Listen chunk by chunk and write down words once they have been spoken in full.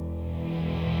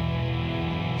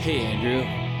Hey, Andrew.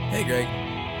 Hey, Greg.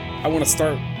 I want to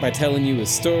start by telling you a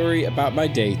story about my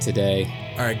day today.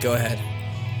 All right, go ahead.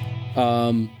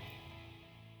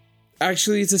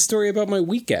 Actually, it's a story about my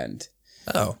weekend.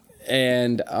 Oh.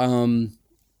 And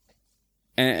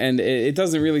it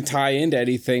doesn't really tie into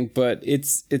anything, but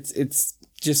it's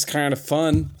just kind of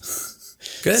fun.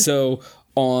 Good. So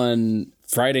on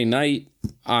Friday night,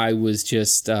 I was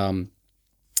just sitting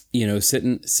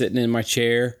in my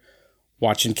chair,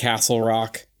 watching Castle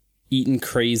Rock, eating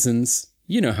craisins.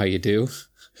 You know how you do.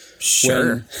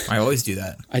 Sure. I always do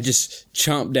that. I just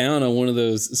chomped down on one of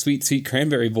those sweet, sweet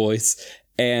cranberry boys,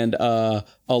 and a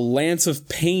lance of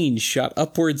pain shot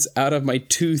upwards out of my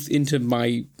tooth into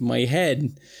my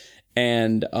head.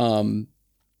 And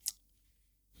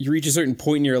you reach a certain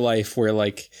point in your life where,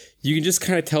 like, you can just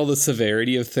kind of tell the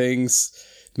severity of things.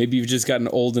 Maybe you've just gotten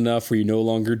old enough where you no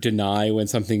longer deny when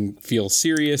something feels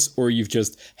serious, or you've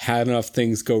just had enough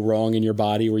things go wrong in your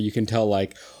body where you can tell,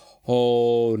 like,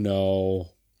 oh no,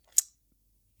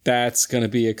 that's going to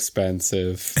be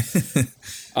expensive.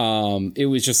 It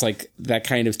was just like that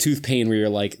kind of tooth pain where you're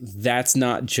like, that's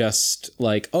not just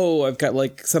like, oh, I've got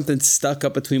like something stuck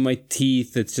up between my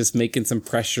teeth that's just making some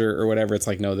pressure or whatever. It's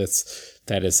like, no,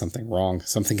 that is something wrong.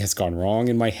 Something has gone wrong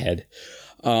in my head.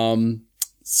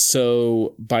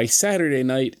 So by Saturday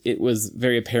night, it was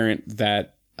very apparent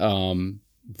that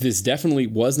this definitely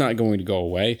was not going to go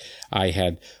away. I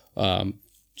had,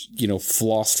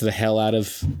 flossed the hell out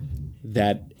of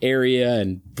that area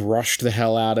and brushed the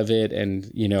hell out of it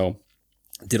and,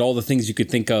 did all the things you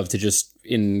could think of to just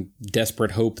in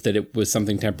desperate hope that it was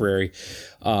something temporary.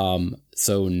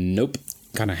 So nope.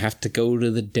 Gonna have to go to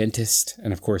the dentist.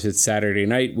 And of course, it's Saturday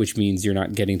night, which means you're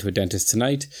not getting to a dentist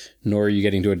tonight, nor are you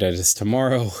getting to a dentist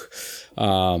tomorrow.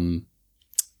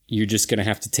 You're just gonna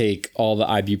have to take all the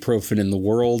ibuprofen in the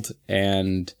world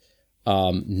and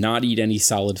not eat any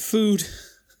solid food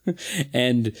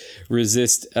and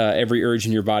resist every urge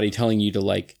in your body telling you to,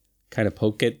 like, kind of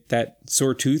poke at that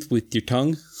sore tooth with your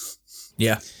tongue.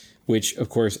 Yeah. Which, of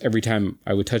course, every time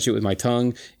I would touch it with my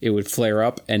tongue, it would flare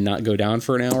up and not go down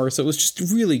for an hour. So it was just a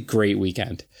really great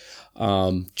weekend.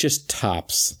 Just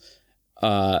tops.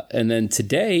 And then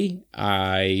today,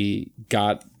 I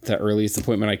got the earliest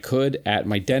appointment I could at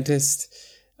my dentist.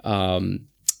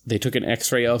 They took an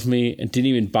x-ray of me and didn't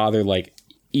even bother, like,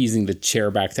 easing the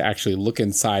chair back to actually look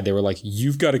inside. They were like,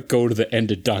 you've got to go to the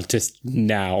endodontist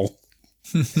now.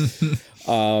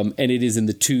 And it is in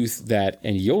the tooth that,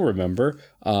 and you'll remember,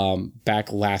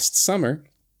 back last summer,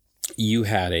 you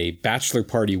had a bachelor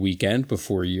party weekend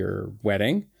before your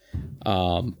wedding,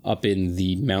 up in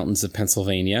the mountains of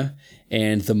Pennsylvania.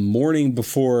 And the morning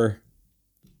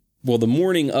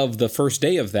of the first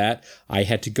day of that, I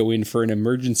had to go in for an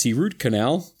emergency root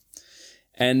canal.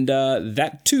 And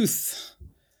that tooth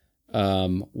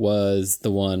was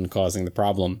the one causing the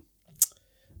problem.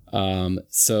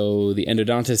 So the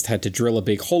endodontist had to drill a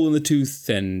big hole in the tooth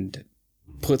and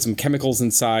put some chemicals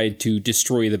inside to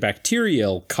destroy the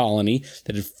bacterial colony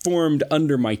that had formed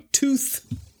under my tooth.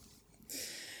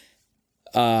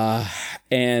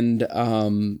 And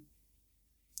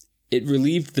it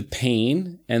relieved the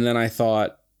pain. And then I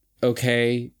thought,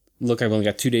 okay, look, I've only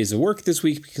got 2 days of work this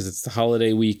week because it's the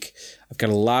holiday week. I've got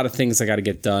a lot of things I got to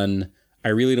get done. I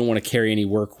really don't want to carry any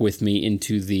work with me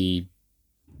into the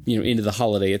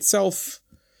holiday itself.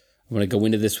 I'm going to go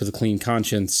into this with a clean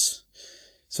conscience.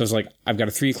 So I was like, I've got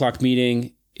a 3:00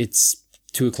 meeting. It's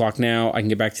 2:00 now. I can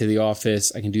get back to the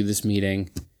office. I can do this meeting.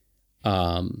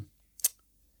 And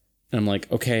I'm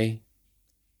like, okay,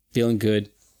 feeling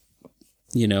good.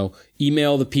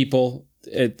 Email the people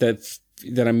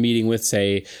that I'm meeting with,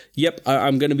 say, yep,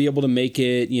 I'm going to be able to make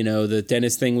it. The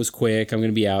dentist thing was quick. I'm going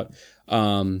to be out.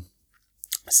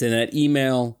 Send that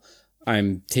email.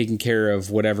 I'm taking care of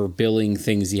whatever billing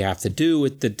things you have to do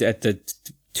at the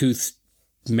tooth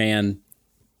man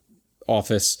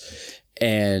office.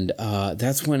 And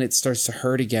that's when it starts to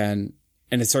hurt again.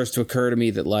 And it starts to occur to me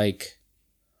that, like,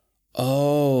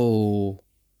 oh,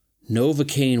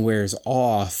 Novocaine wears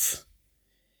off.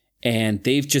 And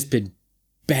they've just been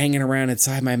banging around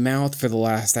inside my mouth for the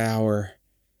last hour.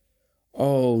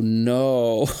 Oh,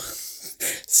 no.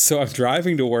 So I'm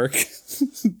driving to work,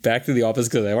 back to the office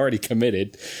because I've already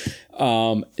committed,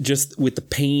 just with the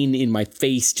pain in my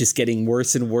face just getting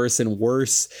worse and worse and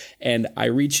worse. And I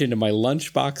reach into my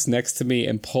lunchbox next to me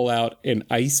and pull out an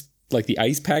ice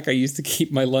pack I used to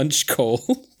keep my lunch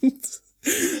cold.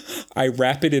 I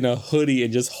wrap it in a hoodie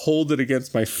and just hold it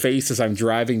against my face as I'm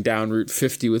driving down Route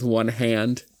 50 with one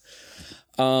hand.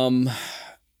 And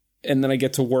then I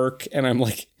get to work and I'm,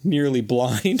 like, nearly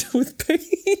blind with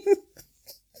pain.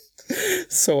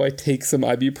 So I take some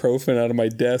ibuprofen out of my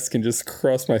desk and just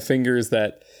cross my fingers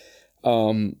that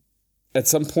at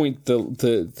some point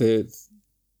the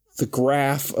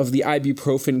graph of the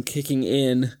ibuprofen kicking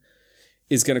in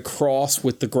is going to cross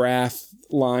with the graph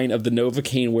line of the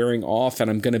Novocaine wearing off,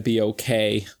 and I'm going to be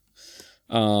okay.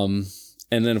 And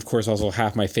then, of course, also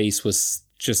half my face was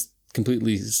just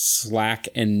completely slack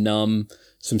and numb.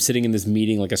 So I'm sitting in this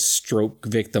meeting like a stroke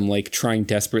victim, like trying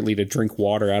desperately to drink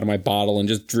water out of my bottle and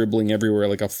just dribbling everywhere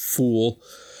like a fool.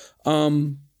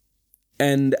 And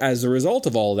as a result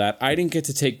of all that, I didn't get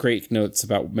to take great notes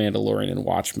about Mandalorian and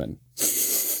Watchmen.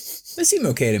 They seem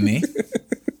okay to me.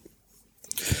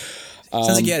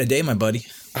 Sounds like you had a day, my buddy.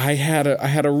 I had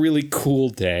a really cool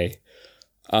day.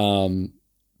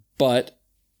 But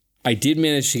I did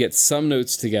manage to get some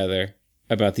notes together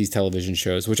about these television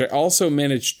shows, which I also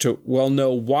managed to,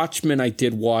 Watchmen I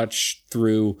did watch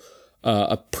through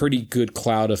a pretty good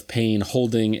cloud of pain,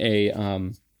 holding a,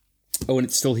 and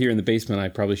it's still here in the basement. I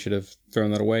probably should have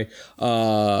thrown that away.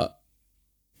 A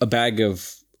bag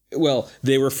of,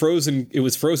 they were frozen. It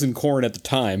was frozen corn at the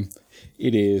time.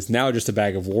 It is now just a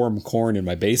bag of warm corn in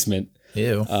my basement.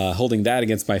 Ew. Holding that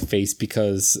against my face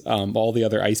because all the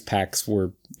other ice packs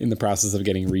were in the process of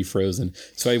getting refrozen.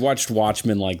 So I watched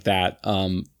Watchmen like that.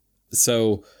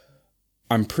 So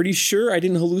I'm pretty sure I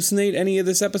didn't hallucinate any of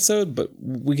this episode, but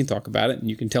we can talk about it and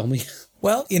you can tell me.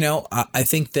 Well, I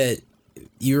think that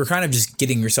you were kind of just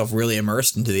getting yourself really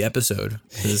immersed into the episode.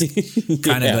 It was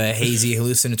kind of a hazy,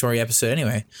 hallucinatory episode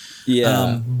anyway.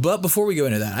 Yeah. But before we go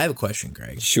into that, I have a question,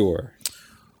 Greg. Sure.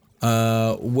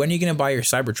 When are you going to buy your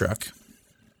Cybertruck?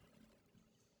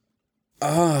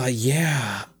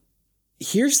 Yeah.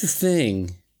 Here's the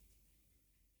thing.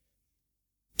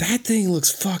 That thing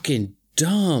looks fucking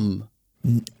dumb.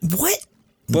 What?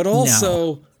 But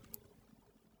also,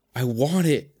 I want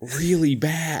it really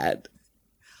bad.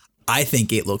 I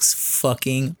think it looks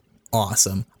fucking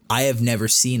awesome. I have never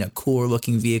seen a cooler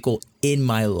looking vehicle in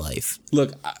my life.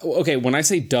 Look, okay, when I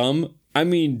say dumb, I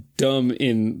mean dumb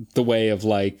in the way of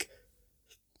like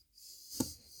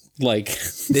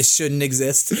this shouldn't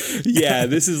exist. Yeah,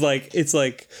 this is like, it's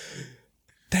like,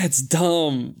 that's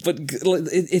dumb, but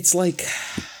it's like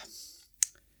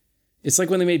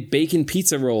when they made bacon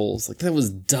pizza rolls. Like, that was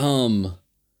dumb.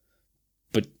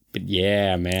 But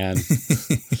yeah, man.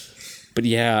 But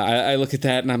yeah, I look at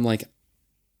that and I'm like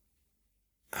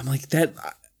that.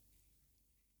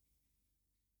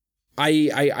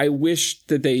 I wish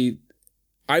that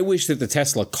the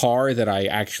Tesla car that I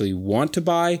actually want to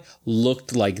buy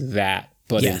looked like that,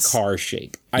 but in car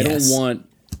shape. I don't want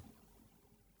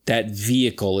that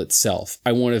vehicle itself.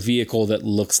 I want a vehicle that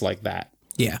looks like that.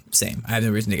 Yeah, same. I have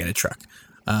no reason to get a truck,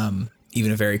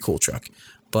 even a very cool truck.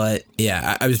 But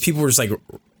yeah, people were just like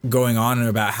going on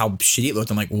about how shitty it looked.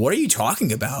 I'm like, what are you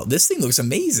talking about? This thing looks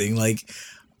amazing. Like,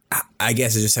 I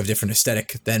guess I just have a different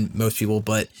aesthetic than most people,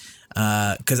 but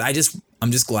because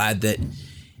I'm just glad that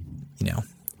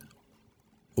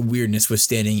weirdness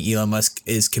withstanding, Elon Musk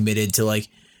is committed to like.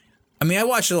 I mean, I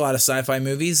watched a lot of sci-fi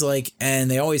movies, like,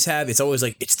 and it's always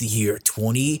like, it's the year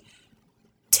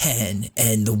 2010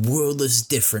 and the world is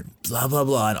different, blah, blah,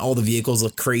 blah. And all the vehicles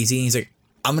look crazy. And he's like,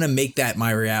 I'm going to make that my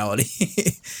reality.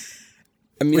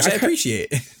 I mean, which I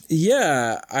appreciate.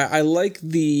 Yeah. I like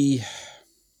the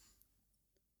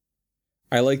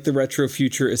retro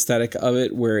future aesthetic of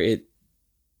it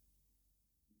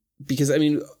because I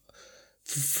mean,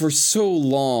 for so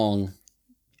long,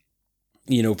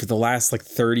 for the last like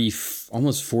 30,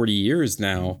 almost 40 years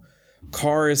now,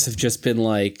 cars have just been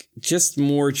like, just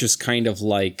kind of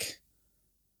like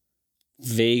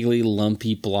vaguely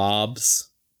lumpy blobs,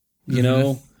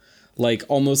 like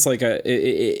almost like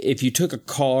if you took a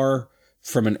car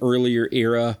from an earlier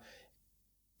era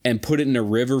and put it in a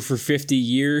river for 50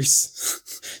 years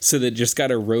so that it just got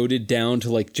eroded down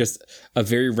to like just a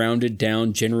very rounded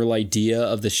down general idea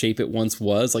of the shape it once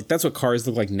was. Like, that's what cars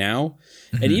look like now.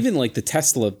 Mm-hmm. And even like the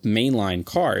Tesla mainline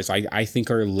cars, I think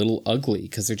are a little ugly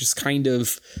because they're just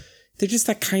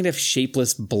that kind of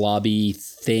shapeless blobby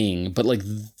thing. But like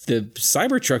the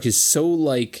Cybertruck is so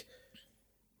like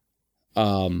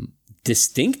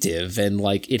distinctive and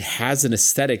like it has an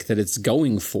aesthetic that it's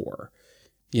going for,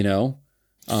 Yeah,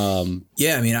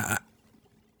 I mean,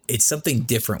 it's something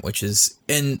different, which is,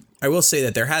 and I will say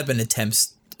that there have been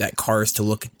attempts at cars to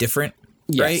look different,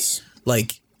 right?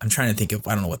 Like, I'm trying to think of,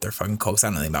 I don't know what they're fucking called, 'cause I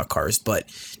don't know anything about cars, but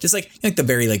just like the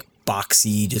very like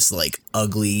boxy, just like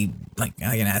ugly, like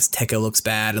an Azteca looks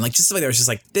bad, and like just like there was just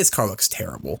like, this car looks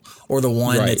terrible, or the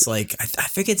one that's like, I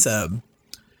think it's a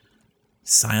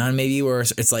Scion maybe, where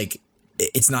it's like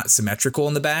it's not symmetrical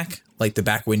in the back. Like the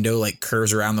back window like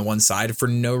curves around the one side for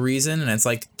no reason. And it's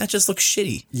like, that just looks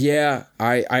shitty. Yeah,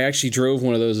 I actually drove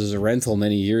one of those as a rental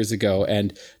many years ago.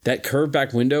 And that curved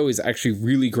back window is actually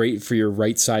really great for your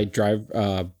right side drive,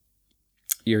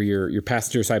 your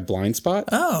passenger side blind spot.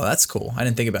 Oh, that's cool. I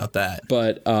didn't think about that.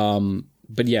 But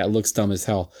yeah, it looks dumb as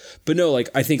hell. But no, like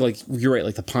I think like you're right,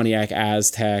 like the Pontiac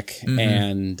Aztec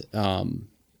and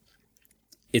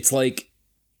it's like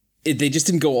they just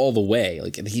didn't go all the way.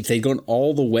 Like they'd gone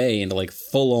all the way into like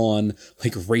full on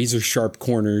like razor sharp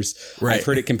corners. Right. I've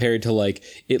heard it compared to like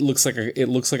it looks like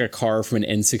a car from an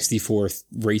N64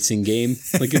 racing game.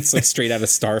 Like it's like straight out of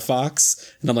Star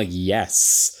Fox. And I'm like,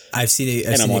 yes. I've seen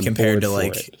it compared to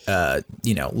like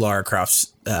Lara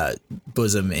Croft's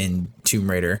bosom in Tomb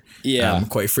Raider. Yeah.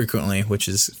 Quite frequently, which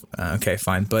is okay,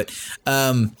 fine. But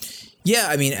yeah,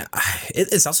 I mean,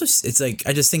 it's like,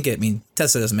 I just think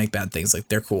Tesla doesn't make bad things. Like,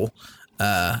 they're cool.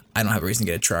 I don't have a reason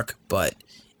to get a truck, but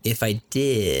if I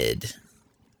did, it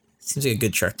seems like a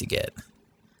good truck to get.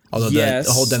 Although the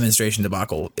whole demonstration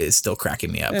debacle is still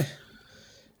cracking me up.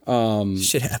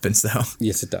 Shit happens though.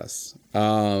 Yes, it does.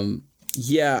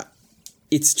 Yeah,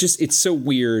 it's so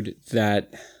weird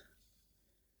that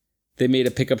they made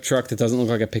a pickup truck that doesn't look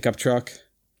like a pickup truck.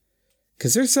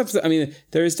 Because there's something,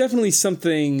 there's definitely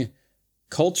something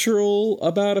cultural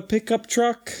about a pickup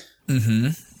truck.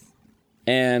 Mm-hmm.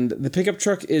 And the pickup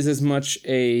truck is as much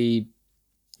a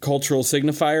cultural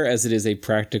signifier as it is a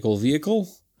practical vehicle.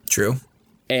 True.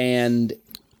 And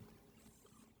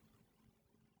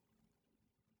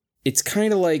it's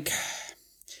kind of like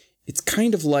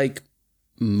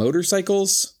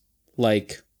motorcycles,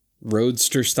 like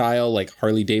roadster style, like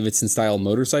Harley Davidson style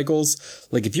motorcycles.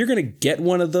 Like if you're going to get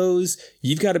one of those,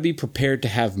 you've got to be prepared to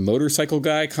have motorcycle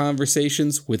guy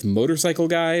conversations with motorcycle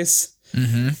guys.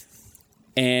 Mm-hmm.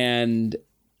 And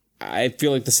I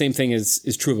feel like the same thing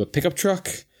is true of a pickup truck.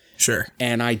 Sure.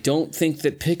 And I don't think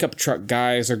that pickup truck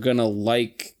guys are going to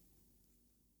like,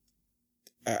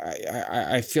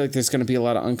 I feel like there's going to be a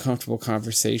lot of uncomfortable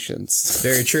conversations.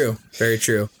 Very true. Very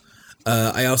true.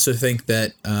 I also think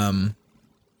that,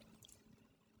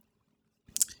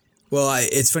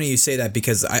 it's funny you say that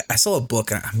because I saw a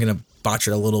book. I'm going to botch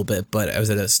it a little bit, but I was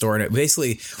at a store and it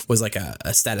basically was like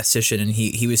a statistician. And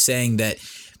he was saying that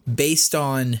based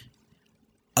on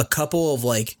a couple of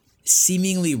like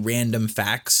seemingly random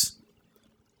facts,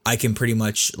 I can pretty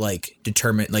much like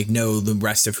determine, like know the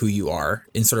rest of who you are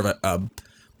in sort of a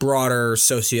broader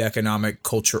socioeconomic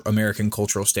culture, American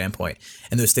cultural standpoint.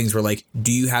 And those things were like,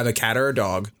 do you have a cat or a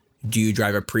dog? Do you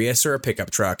drive a Prius or a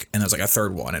pickup truck? And there was like a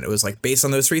third one. And it was like, based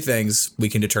on those three things, we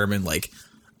can determine like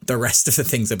the rest of the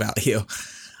things about you.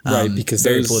 Right. Because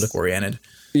very political oriented.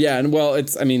 Yeah. And well,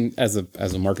 it's, as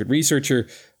a market researcher,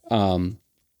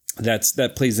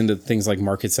 that plays into things like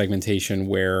market segmentation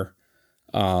where,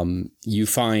 you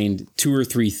find two or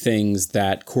three things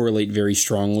that correlate very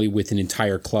strongly with an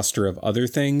entire cluster of other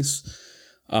things.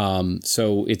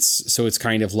 So it's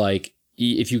kind of like,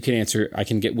 if you can answer, I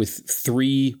can get with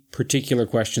three particular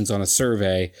questions on a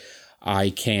survey,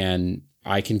 I can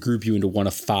group you into one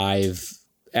of five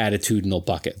attitudinal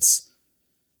buckets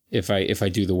if I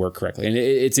do the work correctly. And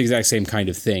it's the exact same kind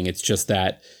of thing. It's just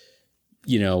that,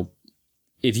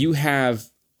 if you have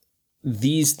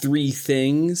these three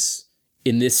things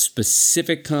in this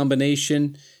specific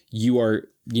combination, you are,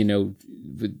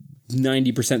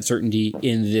 90% certainty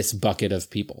in this bucket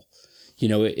of people.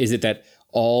 Is it that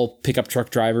all pickup truck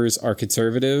drivers are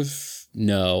conservative?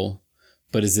 No.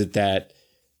 But is it that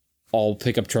all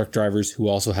pickup truck drivers who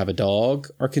also have a dog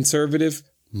are conservative?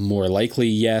 More likely,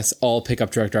 yes. All pickup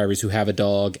truck drivers who have a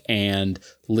dog and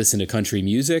listen to country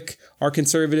music are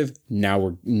conservative. Now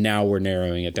we're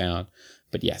narrowing it down.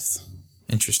 But yes.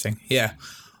 Interesting. Yeah.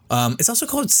 It's also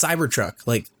called Cybertruck.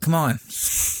 Like, come on.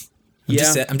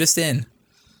 I'm just in.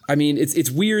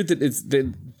 It's weird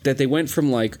that they went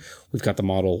from like, we've got the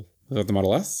Model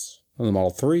S and the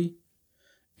Model 3,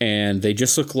 and they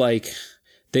just look like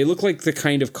the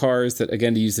kind of cars that,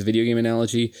 again, to use the video game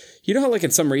analogy, you know how like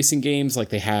in some racing games, like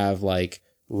they have like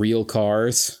real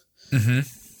cars,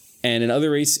 and in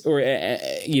other race, or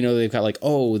they've got like,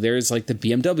 oh, there's like the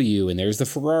BMW and there's the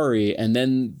Ferrari, and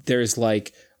then there's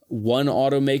like one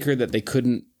automaker that they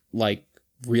couldn't like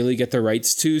really get the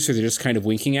rights to, so they're just kind of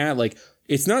winking at. Like,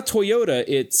 it's not Toyota,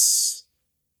 it's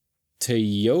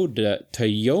Toyomo.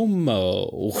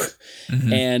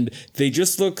 And they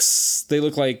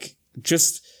look like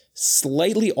just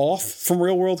slightly off from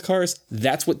real world cars.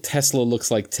 That's what Tesla looks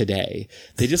like today.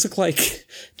 They just look like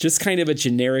just kind of a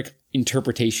generic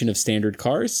interpretation of standard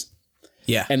cars.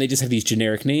 Yeah. And they just have these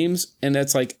generic names, and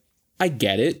that's like, I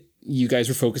get it. you guys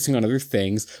were focusing on other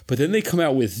things, but then they come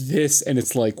out with this and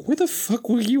it's like, where the fuck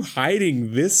were you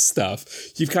hiding this stuff?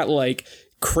 You've got like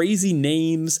crazy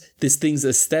names. This thing's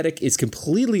aesthetic is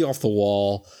completely off the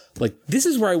wall. Like, this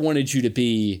is where I wanted you to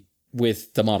be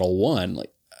with the Model 1.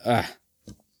 Like,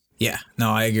 Yeah,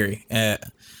 no, I agree. I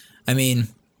mean,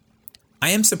 I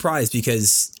am surprised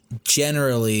because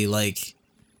generally, like,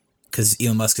 because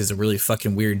Elon Musk is a really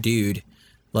fucking weird dude,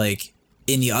 like,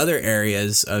 in the other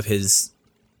areas of his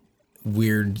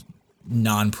weird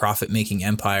non-profit making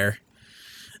empire,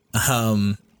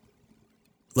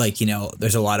 like, you know,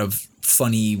 there's a lot of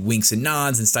funny winks and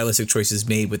nods and stylistic choices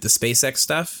made with the SpaceX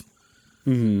stuff.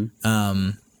 Mm-hmm.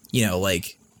 You know,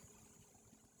 like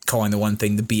calling the one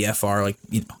thing the BFR, like,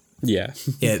 you know. Yeah.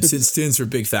 Yeah, it stands for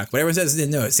big fact. But everyone says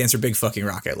no, it stands for big fucking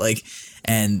rocket. Like,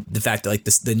 and the fact that like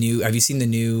the new, have you seen the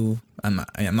new, I'm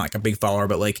not like a big follower,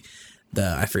 but like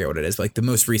I forget what it is, but like the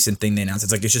most recent thing they announced,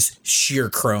 it's like, it's just sheer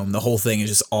chrome. The whole thing is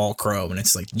just all chrome. And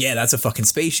it's like, yeah, that's a fucking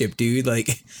spaceship, dude.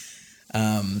 Like,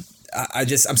 I'm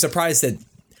surprised that,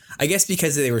 I guess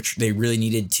because they really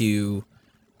needed to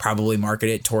probably market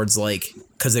it towards like,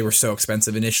 because they were so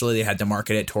expensive initially, they had to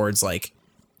market it towards like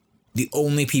the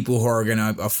only people who are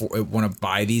gonna want to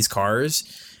buy these cars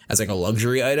as like a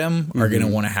luxury item are gonna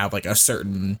want to have like a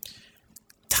certain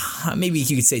maybe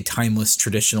you could say timeless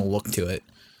traditional look to it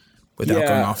without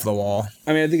going off the wall.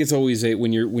 I mean, I think it's always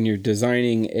when you're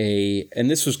designing and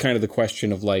this was kind of the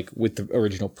question of like with the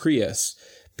original Prius,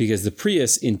 because the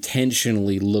Prius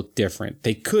intentionally looked different.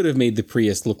 They could have made the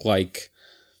Prius look like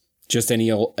just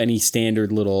any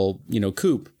standard little, you know,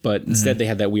 coupe, but instead they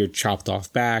had that weird chopped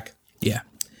off back. Yeah.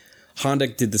 Honda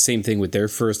did the same thing with their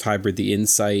first hybrid, the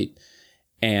Insight,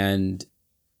 but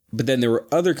then there were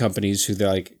other companies who they're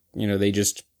like, you know, they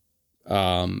just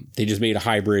made a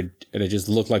hybrid and it just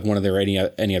looked like one of their any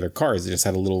other cars. It just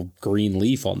had a little green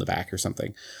leaf on the back or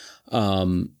something.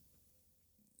 So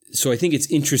I think it's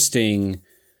interesting.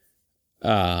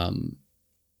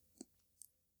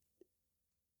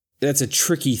 That's a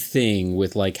tricky thing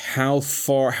with like how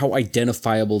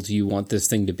identifiable do you want this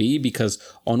thing to be? Because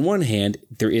on one hand,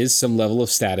 there is some level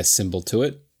of status symbol to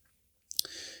it.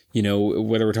 You know,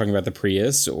 whether we're talking about the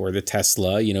Prius or the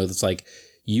Tesla, you know, it's like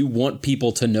you want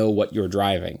people to know what you're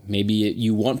driving. Maybe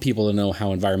you want people to know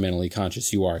how environmentally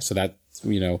conscious you are. So that,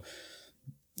 you know,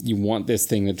 you want this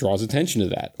thing that draws attention to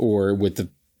that. Or with the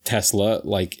Tesla,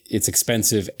 like it's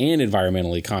expensive and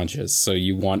environmentally conscious. So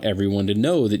you want everyone to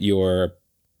know that you're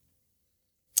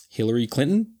Hillary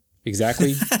Clinton,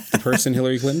 exactly the person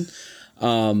Hillary Clinton.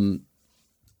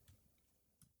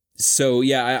 So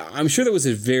yeah, I'm sure that was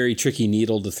a very tricky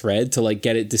needle to thread to like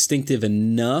get it distinctive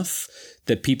enough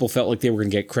that people felt like they were going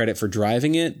to get credit for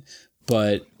driving it,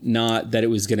 but not that it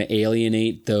was going to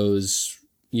alienate those,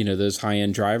 you know, those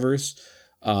high-end drivers.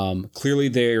 Clearly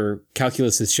their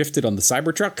calculus has shifted on the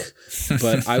Cybertruck,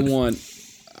 but I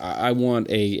want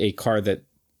a car that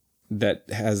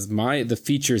has the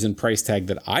features and price tag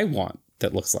that I want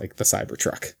that looks like the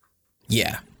Cybertruck.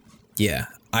 Yeah. Yeah.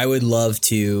 I would love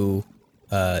to,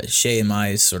 Shay and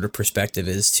my sort of perspective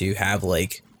is to have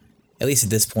like, at least at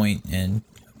this point and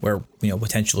where, you know,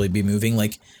 potentially be moving,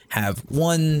 like have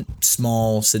one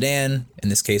small sedan. In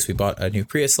this case, we bought a new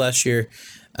Prius last year.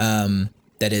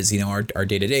 That is, you know, our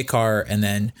day-to-day car, and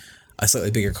then a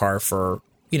slightly bigger car for,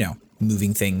 you know,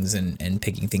 moving things and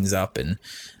picking things up, and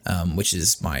which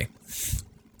is my,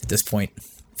 at this point,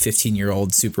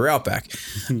 15-year-old Super Outback.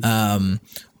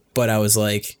 But I was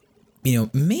like, you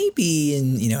know, maybe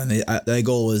the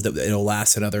goal is that it'll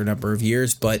last another number of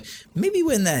years, but maybe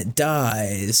when that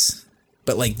dies,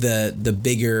 but like the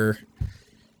bigger,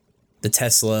 the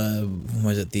Tesla,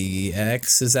 was it the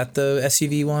X? Is that the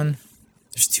SUV one?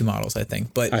 There's two models, I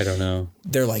think, but I don't know.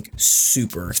 They're like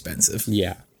super expensive.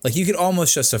 Yeah. Like you could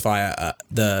almost justify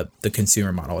the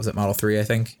consumer model. Is it Model 3, I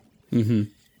think? Mm-hmm.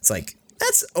 It's like,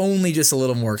 that's only just a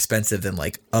little more expensive than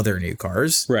like other new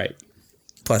cars. Right.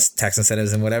 Plus tax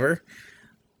incentives and whatever.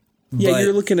 Yeah, but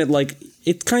you're looking at like,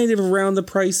 it's kind of around the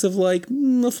price of like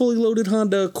a fully loaded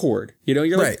Honda Accord. You know,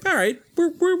 you're like, all right,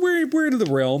 we're into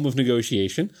the realm of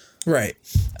negotiation. Right.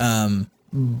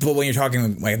 But when you're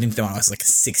talking, like, I think the model is like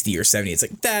 60 or 70, it's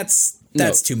like, that's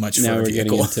too much for a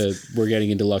vehicle. We're getting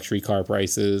into luxury car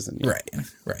prices. And,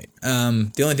 Right.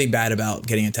 The only thing bad about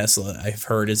getting a Tesla I've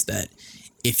heard is that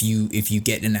if you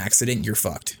get in an accident, you're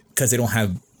fucked because they don't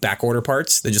have back order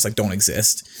parts. They just like don't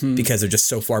exist because they're just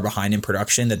so far behind in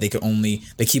production that they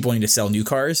keep wanting to sell new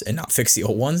cars and not fix the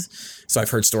old ones. So I've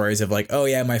heard stories of like, oh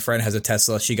yeah, my friend has a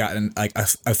Tesla. She got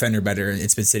a fender bender and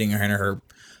it's been sitting in her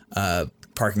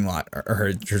parking lot or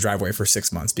her driveway for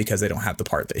 6 months because they don't have the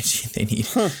part that they need.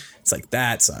 Huh. It's like,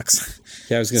 that sucks.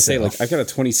 Yeah, I was gonna say, like, I've got a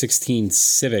 2016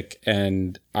 Civic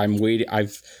and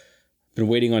I've been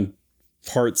waiting on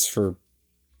parts for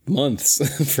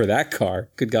months for that car.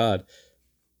 Good God.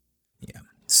 Yeah.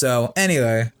 So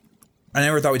anyway, I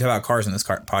never thought we'd talk about cars in this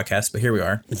podcast, but here we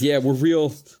are. Yeah, we're real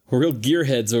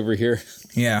gearheads over here.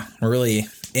 Yeah, we're really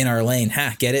in our lane.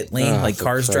 Ha, get it? Lane, like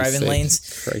cars driving lanes.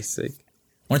 For Christ's sake.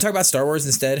 Want to talk about Star Wars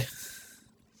instead?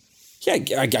 Yeah,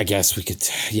 I guess we could.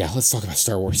 Yeah, let's talk about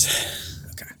Star Wars.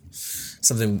 Okay.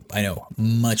 Something I know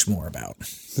much more about.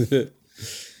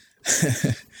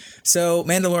 So,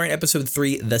 Mandalorian Episode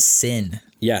 3, The Sin.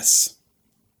 Yes.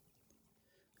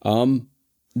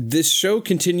 This show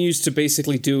continues to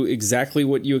basically do exactly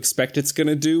what you expect it's going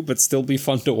to do, but still be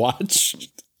fun to watch.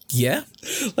 Yeah.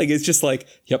 Like, it's just like,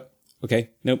 yep,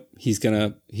 okay, nope, he's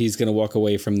gonna walk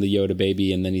away from the Yoda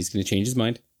baby and then he's gonna change his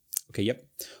mind. Okay, yep.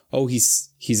 Oh,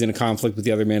 he's in a conflict with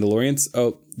the other Mandalorians.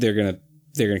 Oh, they're gonna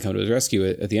come to his rescue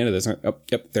at the end of this. Oh,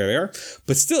 yep, there they are.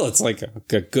 But still, it's like,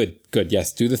 good,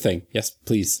 yes, do the thing. Yes,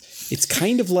 please. It's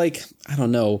kind of like, I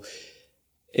don't know.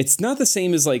 It's not the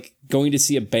same as like going to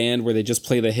see a band where they just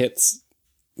play the hits,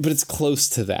 but it's close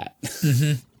to that.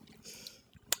 Mm-hmm.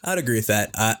 I'd agree with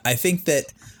that. I think that,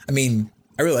 I mean,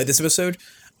 I really like this episode.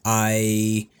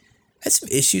 I had some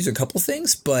issues, a couple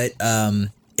things, but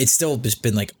it's still just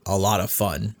been like a lot of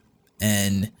fun,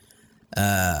 and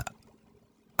I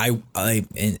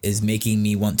is making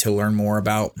me want to learn more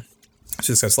about.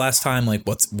 So discussed last time, like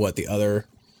what the other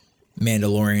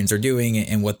Mandalorians are doing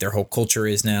and what their whole culture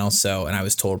is now. So, and I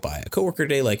was told by a coworker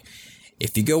today, like,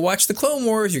 if you go watch the Clone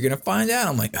Wars, you're gonna find out.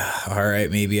 I'm like, all right,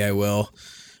 maybe I will.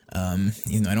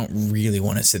 Even though I don't really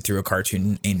want to sit through a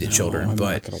cartoon aimed at children, but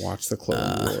I'm not gonna watch the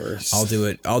Clone Wars. I'll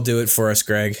do it for us,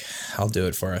 Greg. I'll do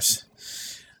it for us.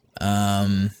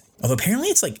 Although apparently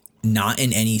it's like not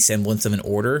in any semblance of an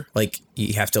order. Like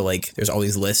you have to like, there's all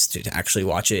these lists to actually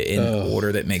watch it in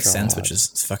order that makes sense, which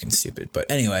is fucking stupid. But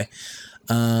anyway,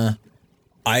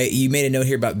 you made a note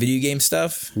here about video game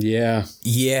stuff. Yeah.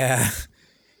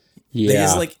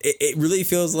 Because like it really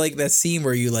feels like that scene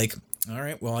where you like, all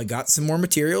right, well, I got some more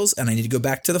materials and I need to go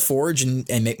back to the forge and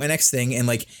make my next thing. And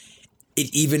like,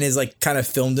 it even is like kind of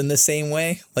filmed in the same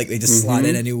way. Like they just slot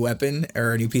in a new weapon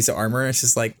or a new piece of armor. It's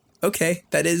just like, okay,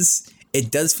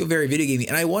 it does feel very video gamey.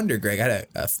 And I wonder, Greg, I had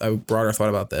a broader thought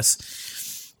about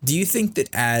this. Do you think that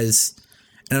and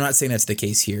I'm not saying that's the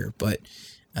case here, but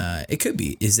it could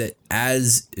be, is that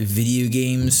as video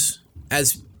games,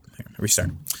 as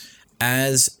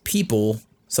people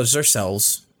such as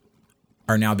ourselves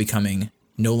are now becoming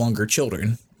no longer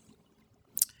children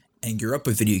and grew up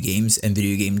with video games and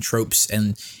video game tropes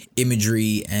and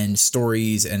imagery and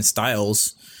stories and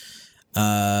styles,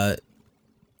 do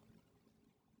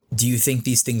you think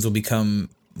these things will become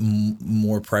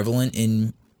more prevalent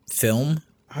in film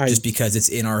just because it's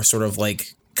in our sort of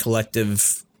like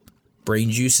collective brain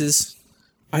juices?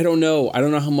 I don't know. I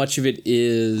don't know how much of it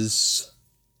is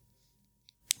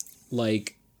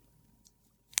like,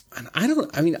 I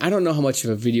don't know how much of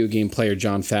a video game player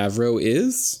Jon Favreau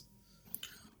is.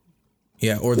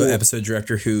 Yeah, or the episode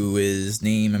director whose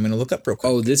name I'm going to look up real quick.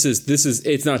 Oh, this is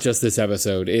it's not just this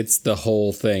episode. It's the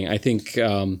whole thing. I think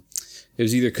it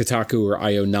was either Kotaku or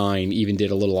IO9 even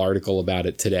did a little article about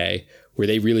it today where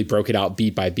they really broke it out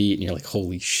beat by beat and you're like,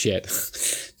 holy shit,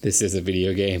 this is a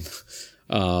video game.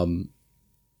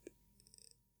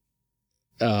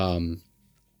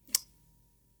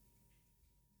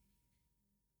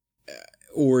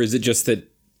 Or is it just that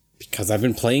because I've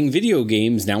been playing video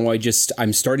games, now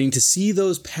I'm starting to see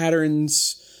those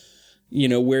patterns, you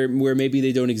know, where maybe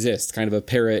they don't exist, kind of a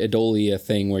pareidolia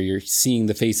thing where you're seeing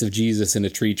the face of Jesus in a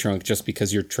tree trunk just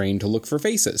because you're trained to look for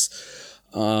faces.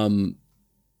 I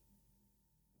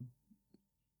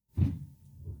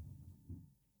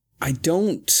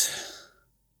don't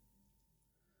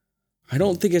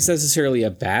think it's necessarily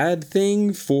a bad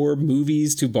thing for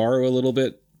movies to borrow a little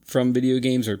bit from video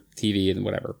games or TV and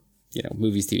whatever, you know,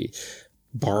 movies, TV,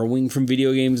 borrowing from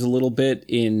video games a little bit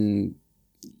in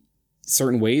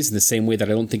certain ways, in the same way that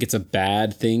I don't think it's a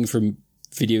bad thing for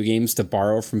video games to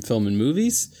borrow from film and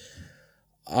movies.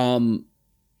 But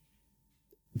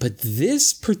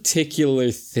this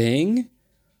particular thing,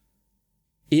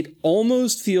 it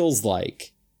almost feels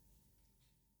like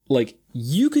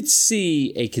you could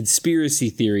see a conspiracy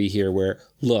theory here where,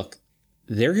 look,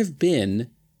 there have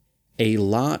been a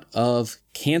lot of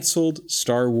canceled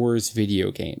Star Wars video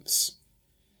games.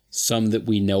 Some that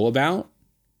we know about,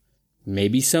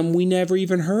 maybe some we never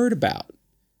even heard about.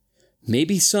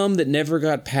 Maybe some that never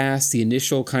got past the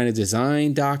initial kind of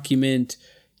design document,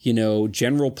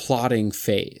 general plotting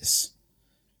phase.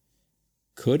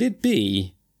 Could it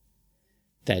be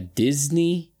that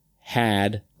Disney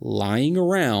had lying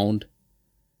around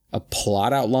a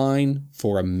plot outline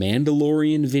for a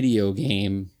Mandalorian video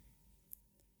game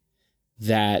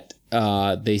that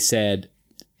they said,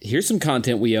 here's some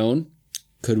content we own.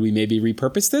 Could we maybe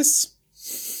repurpose this?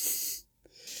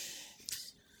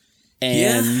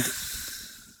 And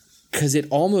because it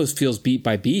almost feels beat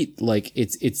by beat, like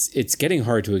it's getting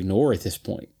hard to ignore at this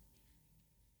point.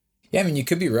 Yeah, I mean, you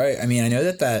could be right. I mean, I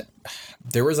know that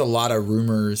there was a lot of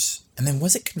rumors, and then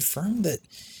was it confirmed that?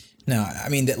 No, I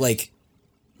mean that remember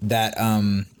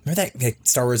that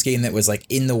Star Wars game that was like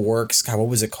in the works? God, what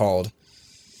was it called?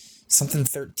 Something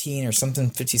 13 or something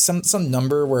 50, some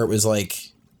number where it was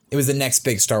like it was the next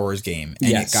big Star Wars game,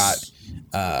 and it got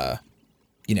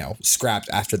scrapped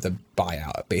after the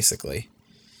buyout, basically.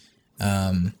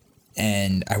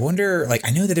 And I wonder, like,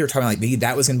 I know that they were talking like maybe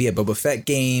that was going to be a Boba Fett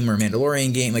game or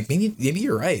Mandalorian game. Like maybe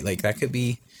you're right. Like that could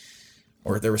be,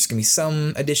 or there was going to be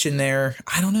some addition there.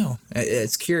 I don't know.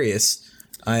 It's curious.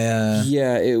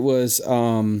 It was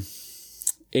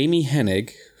Amy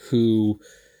Hennig, who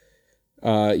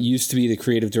used to be the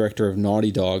creative director of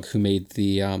Naughty Dog, who made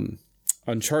the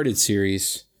Uncharted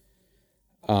series.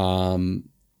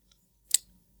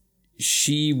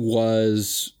 She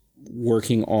was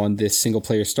working on this single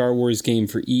player Star Wars game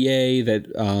for EA that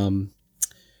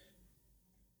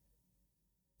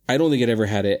I don't think it ever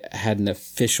had an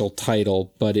official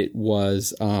title, but it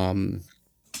was like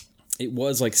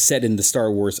set in the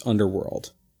Star Wars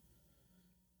underworld.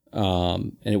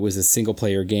 And it was a single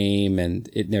player game, and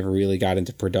it never really got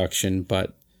into production,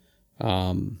 but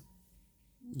that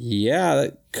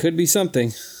could be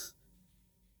something.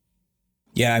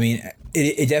 Yeah, I mean,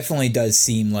 it definitely does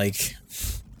seem like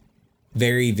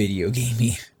very video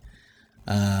gamey,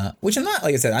 which I'm not,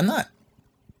 like I said, I'm not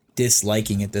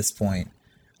disliking at this point.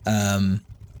 It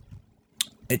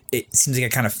seems like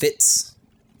it kind of fits,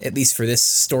 at least for this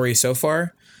story so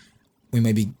far. We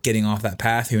may be getting off that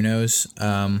path. Who knows?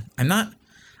 I'm not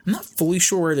fully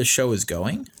sure where the show is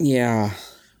going. Yeah,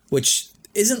 which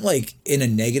isn't like in a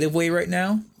negative way right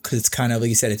now, because it's kind of like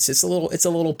you said. It's just a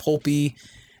little pulpy,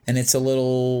 and it's a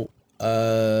little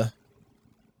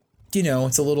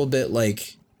it's a little bit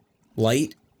like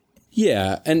light.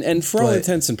 Yeah, and for all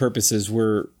intents and purposes,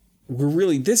 we're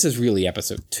really, this is really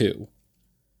episode 2.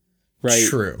 Right.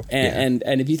 True. And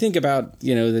if you think about,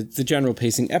 the general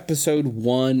pacing, episode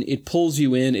 1, it pulls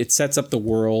you in, it sets up the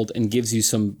world and gives you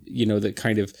some, that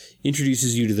kind of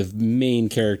introduces you to the main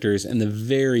characters and the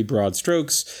very broad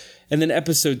strokes. And then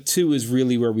episode 2 is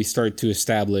really where we start to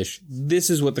establish this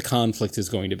is what the conflict is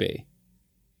going to be.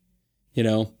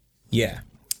 Yeah.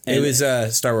 And it was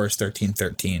Star Wars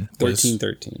 1313.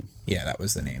 1313. Yeah, that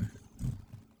was the name.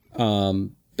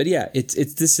 But yeah,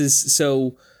 this is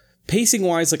so pacing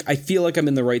wise, like I feel like I'm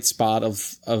in the right spot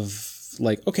of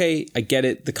like, okay, I get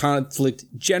it. The conflict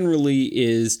generally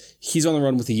is he's on the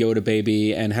run with the Yoda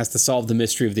baby and has to solve the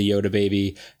mystery of the Yoda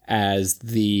baby as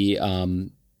the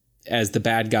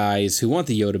bad guys who want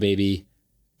the Yoda baby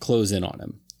close in on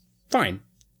him. Fine.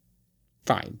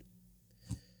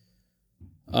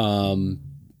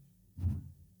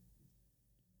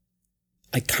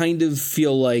 I kind of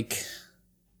feel like,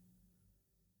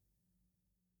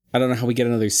 I don't know how we get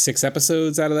another 6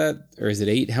 episodes out of that, or is it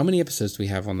 8? How many episodes do we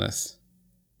have on this?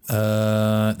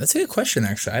 That's a good question,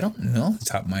 actually. I don't know off the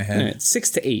top of my head. Right, 6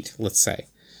 to 8, let's say.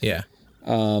 Yeah.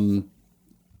 So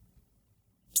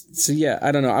yeah,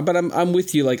 I don't know, but I'm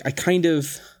with you. Like I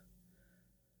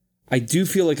do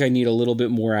feel like I need a little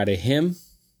bit more out of him,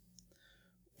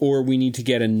 or we need to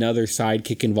get another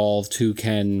sidekick involved who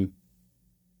can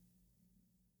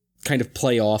kind of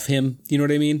play off him. You know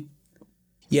what I mean?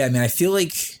 Yeah, I mean, I feel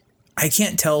like I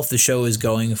can't tell if the show is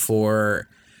going for,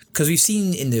 because we've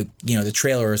seen in the the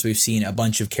trailers, we've seen a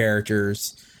bunch of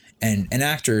characters and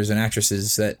actors and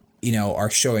actresses that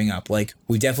are showing up. Like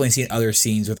we've definitely seen other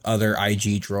scenes with other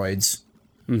IG droids.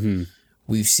 Mm-hmm.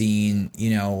 We've seen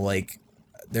like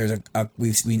there's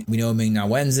we know Ming-Na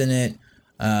Wen's in it.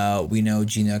 We know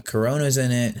Gina Corona's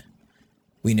in it.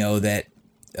 We know that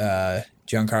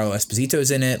Giancarlo Esposito's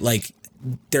in it. Like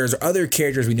there's other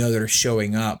characters we know that are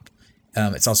showing up.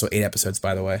 It's also 8 episodes,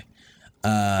 by the way.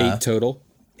 8 total?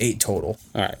 8 total.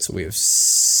 All right. So we have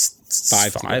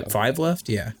 5 left.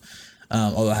 Yeah.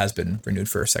 Although it has been renewed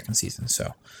for a second season.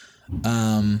 So,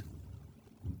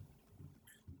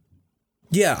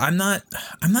 yeah, I'm not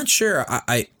sure.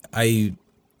 I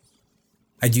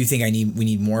do think we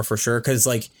need more for sure. 'Cause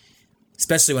like,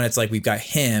 especially when it's like, we've got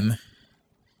him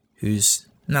who's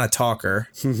not a talker.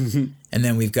 And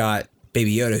then we've got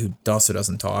Baby Yoda, who also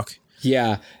doesn't talk.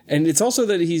 Yeah, and it's also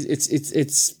that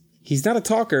he's not a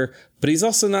talker, but he's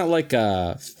also not like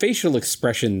a facial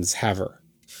expressions haver.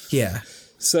 Yeah.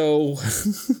 So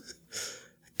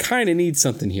kind of need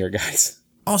something here, guys.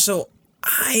 Also,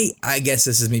 I guess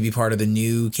this is maybe part of the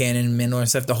new canon Mandalorian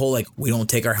stuff. The whole, like, we don't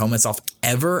take our helmets off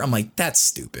ever. I'm like, that's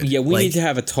stupid. Yeah, we need to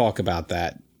have a talk about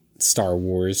that, Star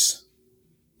Wars.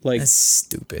 Like, that's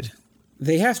stupid.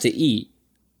 They have to eat.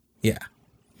 Yeah.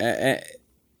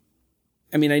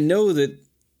 I mean, I know that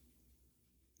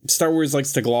Star Wars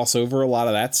likes to gloss over a lot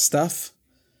of that stuff,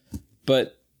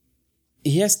 but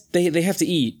they have to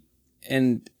eat,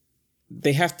 and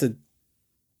they have to,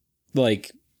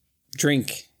 like,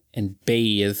 drink and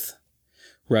bathe,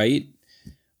 right?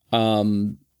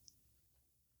 I'm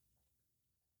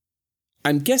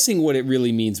guessing what it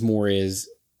really means more is,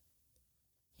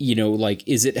 you know, like,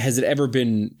 has it ever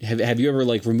been, have you ever,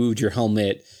 like, removed your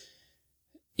helmet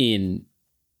in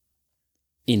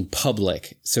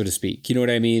public, so to speak? You know what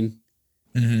I mean?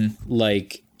 Mm-hmm.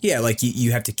 Like, yeah, like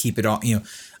you have to keep it on, you know,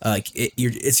 like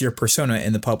it's your persona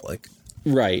in the public.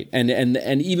 Right. And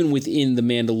even within the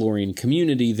Mandalorian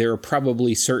community, there are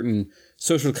probably certain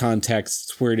social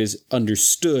contexts where it is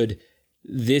understood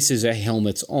this is a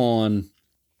helmets on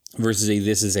versus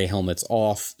this is a helmets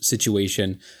off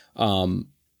situation. In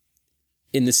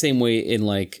the same way in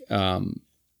like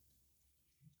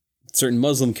certain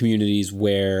Muslim communities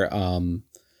where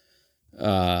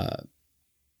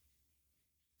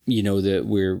you know,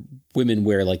 where women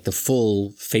wear like the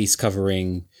full face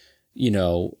covering, you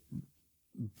know,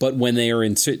 but when they are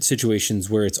in situations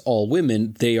where it's all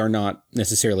women, they are not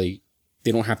necessarily,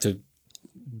 they don't have to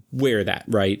wear that,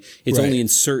 right? It's only in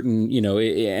certain, you know,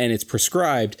 and it's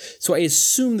prescribed. So I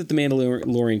assume that the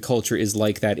Mandalorian culture is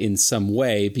like that in some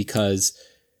way, because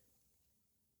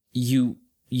you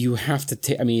have to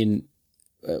take, I mean,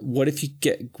 what if you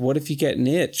get an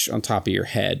itch on top of your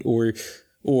head,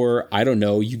 or I don't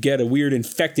know, you get a weird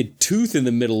infected tooth in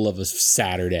the middle of a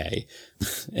Saturday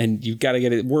and you've got to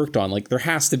get it worked on. Like, there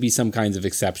has to be some kinds of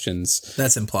exceptions.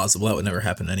 That's implausible. That would never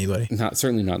happen to anybody.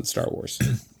 Certainly not in Star Wars.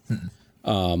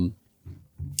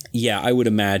 Yeah, I would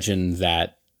imagine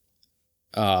that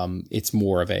it's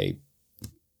more of a,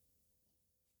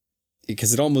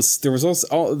 because there was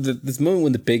also this moment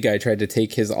when the big guy tried to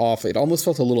take his off. It almost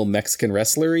felt a little Mexican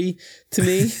wrestler-y to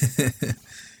me.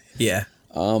 Yeah.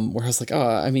 Where I was like, oh,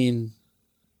 I mean,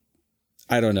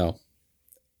 I don't know.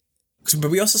 But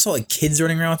we also saw like kids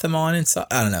running around with them on and stuff.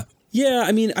 I don't know. Yeah,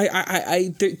 I mean,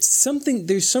 there's something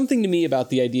to me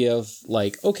about the idea of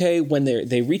like, okay, when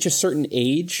they reach a certain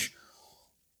age,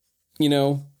 you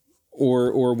know,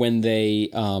 or when they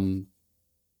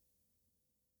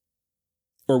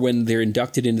or when they're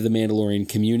inducted into the Mandalorian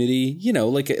community, you know,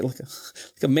 like a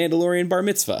Mandalorian bar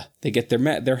mitzvah, they get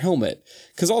their helmet.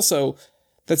 Because also,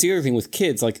 that's the other thing with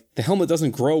kids, like the helmet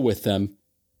doesn't grow with them.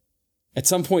 At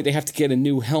some point, they have to get a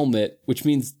new helmet, which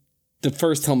means the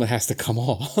first helmet has to come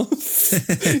off.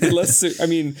 Unless, I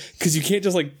mean, because you can't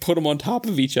just like put them on top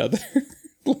of each other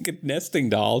like a nesting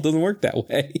doll. It doesn't work that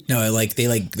way. No,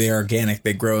 they're organic.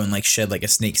 They grow and like shed like a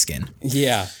snake skin.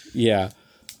 Yeah, yeah,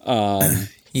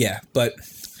 yeah. But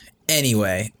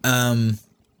anyway,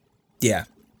 yeah,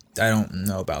 I don't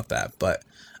know about that, but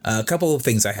a couple of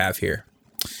things I have here.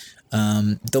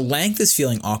 The length is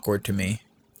feeling awkward to me.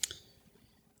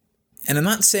 And I'm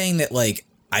not saying that like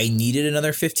I needed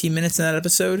another 15 minutes in that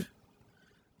episode,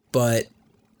 but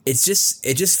it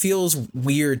just feels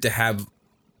weird to have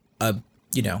a,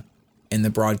 you know, in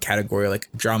the broad category, like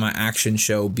drama action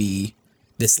show be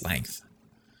this length.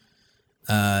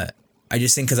 I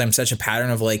just think because I'm such a pattern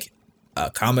of like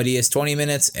a comedy is 20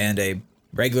 minutes and a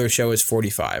regular show is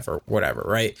 45 or whatever.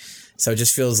 Right. So it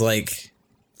just feels like,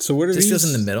 so what are these? Feels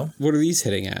in the middle. What are these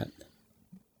hitting at?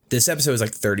 This episode is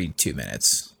like 32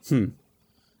 minutes. And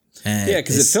yeah,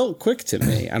 because it felt quick to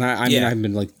me, and I mean, I've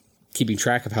been like keeping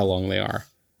track of how long they are.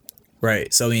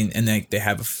 Right. So I mean, and they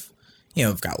have, you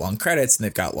know, they've got long credits and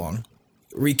they've got long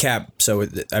recap. So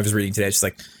I was reading today, it's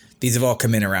like these have all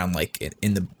come in around like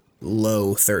in the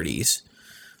low 30s,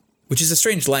 which is a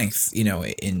strange length, you know,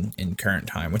 in current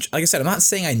time. Which, like I said, I'm not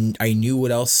saying I knew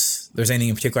what else there's anything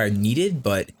in particular I needed,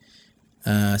 but.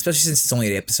 Especially since it's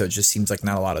only 8 episodes, just seems like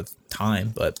not a lot of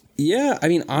time. But yeah, I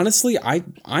mean, honestly,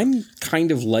 I'm kind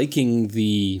of liking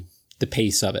the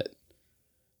pace of it,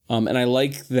 and I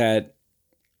like that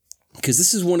because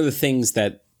this is one of the things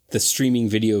that the streaming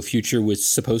video future was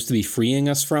supposed to be freeing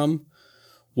us from.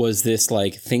 Was this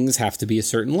like things have to be a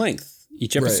certain length?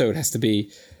 Each episode has to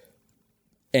be,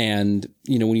 and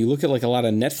you know, when you look at like a lot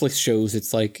of Netflix shows,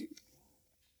 it's like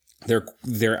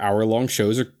their hour-long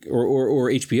shows or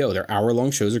HBO, their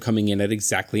hour-long shows are coming in at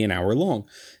exactly an hour long.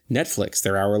 Netflix,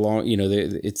 their hour-long,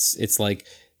 it's like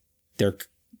their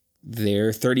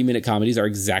 30-minute comedies are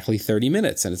exactly 30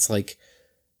 minutes. And it's like,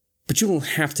 but you don't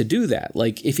have to do that.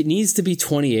 Like, if it needs to be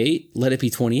 28, let it be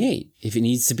 28. If it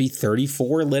needs to be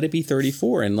 34, let it be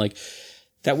 34. And like,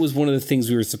 that was one of the things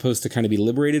we were supposed to kind of be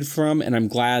liberated from. And I'm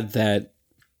glad that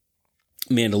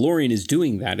Mandalorian is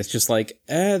doing that. It's just like,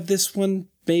 this one,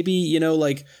 maybe,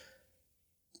 like,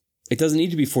 it doesn't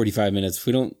need to be 45 minutes.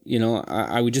 We don't,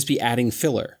 I would just be adding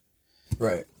filler.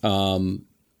 Right.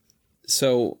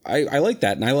 So I like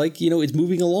that. And I like, it's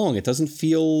moving along. It doesn't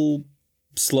feel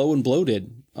slow and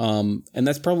bloated. And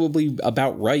that's probably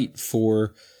about right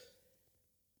for,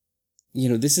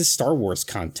 this is Star Wars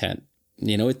content.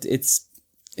 It's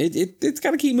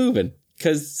got to keep moving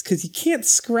because you can't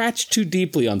scratch too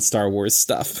deeply on Star Wars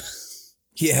stuff.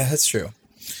 Yeah, that's true.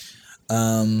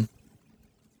 I'll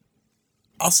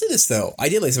say this though. I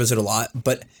did like this episode a lot,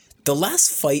 but the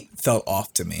last fight felt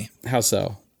off to me. How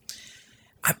so?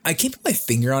 I can't put my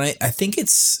finger on it. I think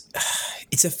it's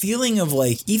a feeling of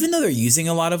like, even though they're using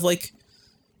a lot of like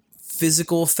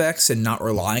physical effects and not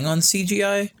relying on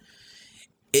CGI,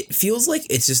 it feels like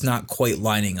it's just not quite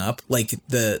lining up. Like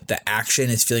the action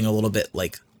is feeling a little bit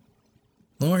like,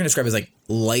 what we're gonna describe as like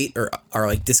light or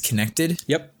like disconnected.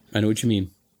 Yep, I know what you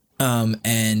mean.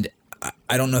 And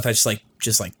I don't know if that's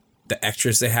just like the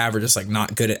extras they have are just like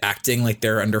not good at acting, like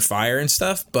they're under fire and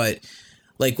stuff. But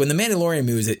like when the Mandalorian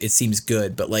moves, it seems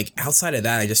good. But like outside of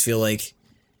that, I just feel like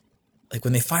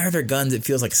when they fire their guns, it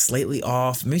feels like slightly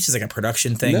off. Maybe it's just like a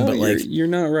production thing. No, but like you're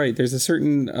not right. There's a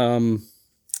certain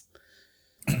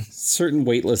certain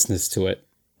weightlessness to it.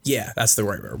 Yeah, that's the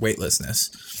right word.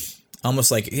 Weightlessness.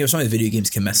 Almost like some of the video games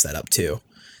can mess that up too.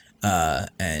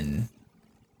 And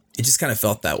it just kind of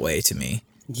felt that way to me.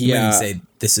 Yeah. When you say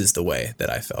this is the way that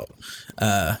I felt.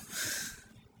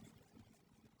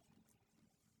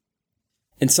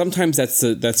 And sometimes that's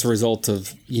a result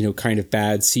of, kind of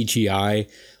bad CGI.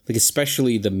 Like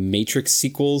especially the Matrix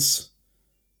sequels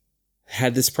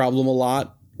had this problem a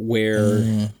lot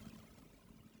where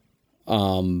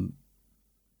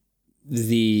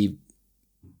the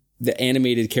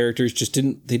animated characters just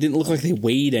didn't look like they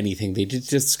weighed anything. They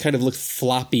just kind of looked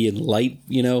floppy and light,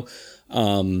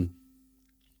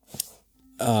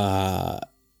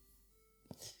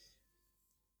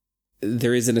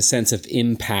 there isn't a sense of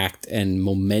impact and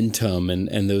momentum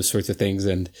and those sorts of things.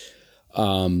 And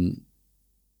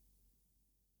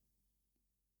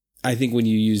I think when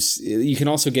you can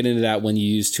also get into that when you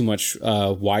use too much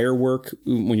wire work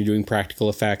when you're doing practical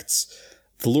effects.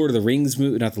 The Lord of the Rings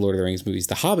not the Lord of the Rings movies,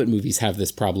 the Hobbit movies have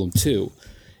this problem too.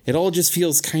 It all just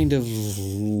feels kind of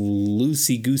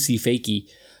loosey-goosey fakey.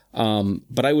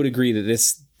 But I would agree that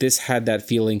this had that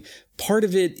feeling. Part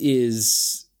of it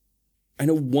is, I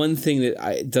know one thing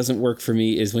that doesn't work for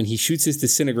me is when he shoots his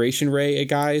disintegration ray at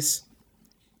guys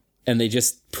and they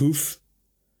just poof.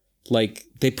 Like,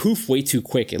 they poof way too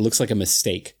quick. It looks like a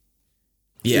mistake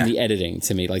in the editing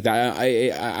to me. Like,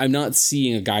 I'm not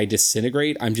seeing a guy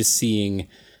disintegrate. I'm just seeing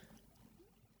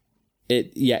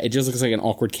it. Yeah, it just looks like an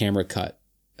awkward camera cut.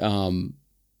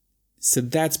 So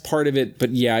that's part of it.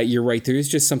 But yeah, you're right. There is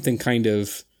just something kind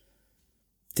of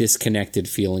disconnected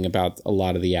feeling about a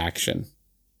lot of the action.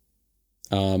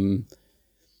 And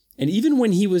even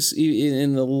when he was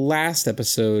in the last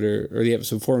episode or the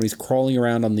episode before, when he's crawling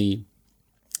around on the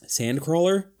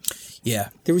Sandcrawler,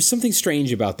 there was something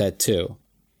strange about that too.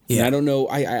 And I don't know.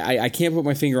 I can't put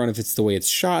my finger on if it's the way it's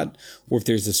shot or if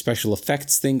there's a special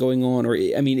effects thing going on, or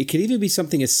I mean, it could even be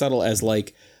something as subtle as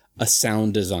like a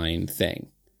sound design thing.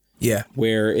 Yeah,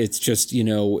 where it's just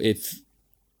if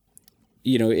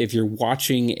you're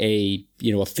watching a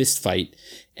fist fight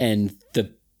and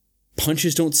the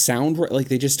punches don't sound right, like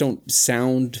they just don't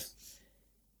sound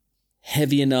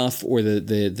heavy enough, or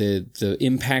the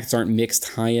impacts aren't mixed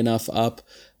high enough up.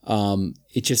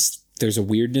 It just, there's a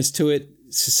weirdness to it.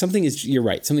 So you're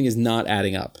right. Something is not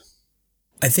adding up.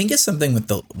 I think it's something with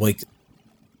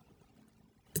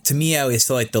to me, I always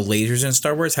feel like the lasers in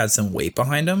Star Wars had some weight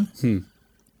behind them.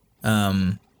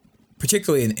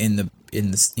 Particularly in the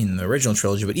original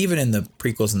trilogy, but even in the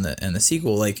prequels and the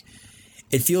sequel, like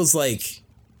it feels like,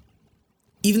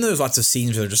 even though there's lots of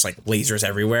scenes where they're just like lasers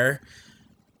everywhere,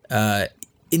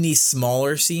 in these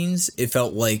smaller scenes, it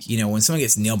felt like, when someone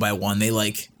gets nailed by one, they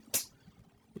like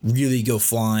really go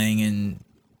flying and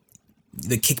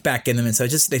the kickback in them. And so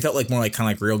they felt like more like kind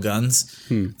of like real guns.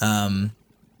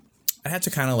 I had to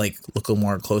kind of like look a little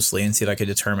more closely and see if I could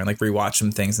determine, like rewatch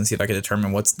some things and see if I could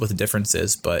determine what the difference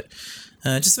is. But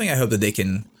just something I hope that they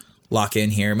can lock in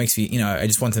here. It makes me, I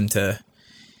just want them to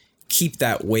keep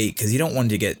that weight, because you don't want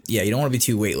to be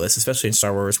too weightless, especially in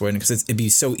Star Wars, because it'd be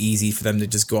so easy for them to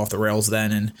just go off the rails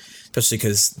then, and especially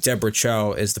because Deborah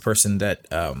Chow is the person that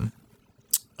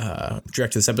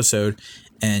directed this episode,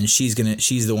 and she's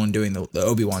the one doing the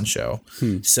Obi-Wan show.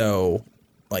 So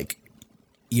like,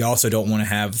 you also don't want to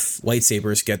have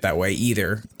lightsabers get that way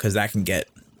either, because that can get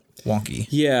wonky.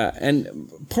 Yeah, and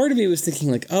part of me was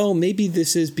thinking like, oh, maybe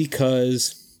this is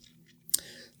because,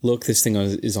 look, this thing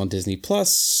is on Disney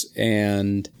Plus,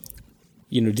 and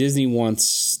Disney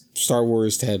wants Star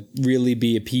Wars to really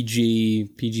be a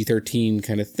PG-13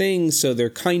 kind of thing, so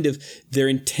they're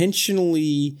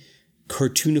intentionally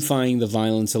cartoonifying the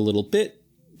violence a little bit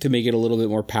to make it a little bit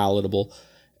more palatable.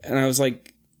 And I was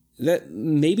like, that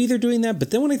maybe they're doing that,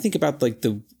 but then when I think about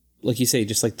like you say,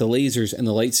 just like the lasers and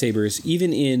the lightsabers,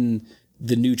 even in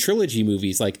the new trilogy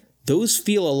movies, like those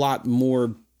feel a lot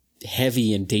more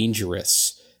heavy and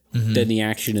dangerous than the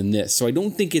action in this. So I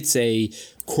don't think it's a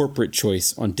corporate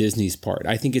choice on Disney's part.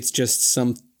 I think it's just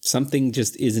something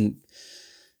isn't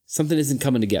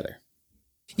coming together.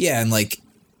 Yeah, and like,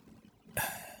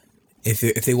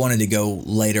 if they wanted to go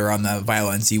later on the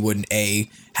violence, you wouldn't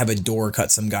have a door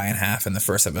cut some guy in half in the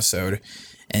first episode,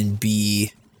 and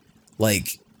B,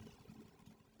 like,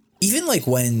 even like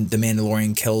when the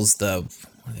Mandalorian kills what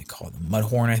do they call it? The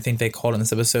Mudhorn, I think they called it in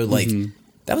this episode. Like,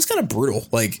 that was kind of brutal.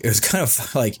 Like, it was kind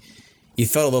of like, you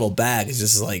felt a little bad. It's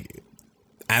just like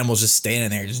animals just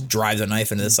standing there, just drives a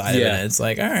knife into the side of it. And it's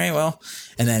like, all right, well.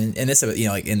 And then in this,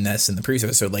 like in the previous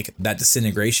episode, like that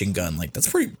disintegration gun, like that's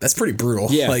pretty brutal.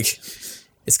 Yeah. Like,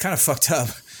 it's kind of fucked up.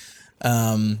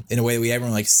 In a way that we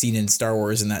haven't like seen in Star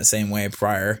Wars in that same way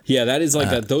prior. Yeah, that is like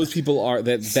that. Those people are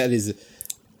that is.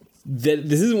 That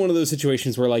this isn't one of those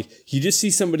situations where like you just see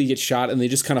somebody get shot and they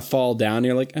just kind of fall down and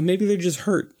you're like, maybe they're just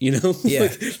hurt, Yeah.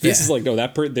 Like, this is like, no,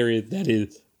 that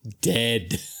is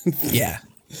dead. Yeah.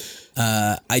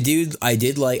 I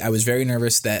was very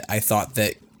nervous that I thought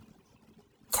that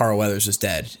Carl Weathers was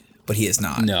dead, but he is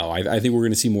not. No, I think we're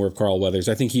going to see more of Carl Weathers.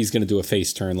 I think he's going to do a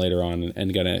face turn later on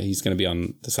and he's going to be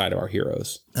on the side of our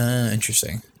heroes.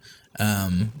 Interesting.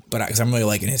 But because I'm really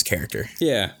liking his character.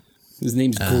 Yeah. His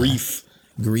name's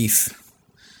Grief.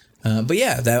 But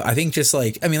yeah, I think just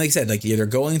like, I mean, like I said, like they're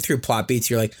going through plot beats.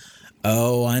 You're like,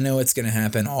 oh, I know what's going to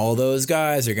happen. All those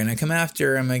guys are going to come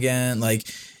after him again.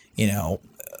 Like,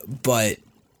 but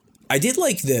I did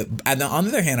like on the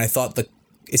other hand, I thought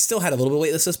it still had a little bit of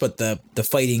weightlessness, but the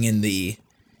fighting when he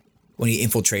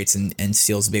infiltrates and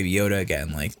steals Baby Yoda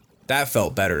again, like that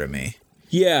felt better to me.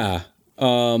 Yeah.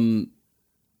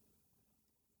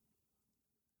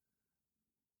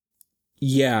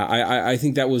 Yeah, I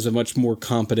think that was a much more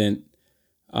competent,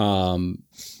 that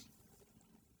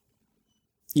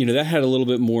had a little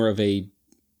bit more of that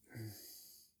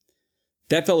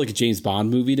felt like a James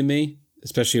Bond movie to me,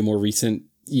 especially a more recent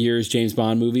years James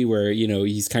Bond movie where,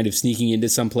 he's kind of sneaking into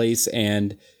someplace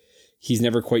and he's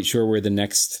never quite sure where the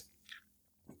next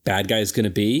bad guy is going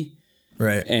to be.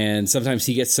 Right. And sometimes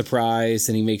he gets surprised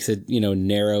and he makes a,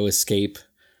 narrow escape.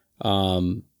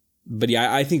 But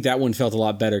yeah, I think that one felt a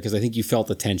lot better because I think you felt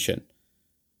the tension.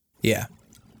 Yeah.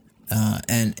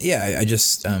 And yeah, I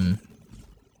just, I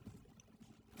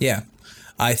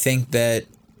think that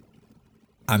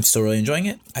I'm still really enjoying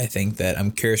it. I think that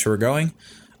I'm curious where we're going.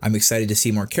 I'm excited to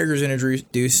see more characters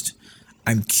introduced.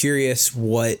 I'm curious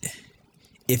what,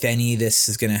 if any, this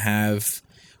is going to have,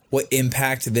 what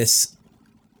impact this,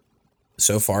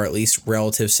 so far at least,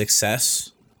 relative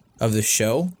success of the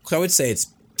show. Because I would say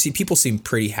people seem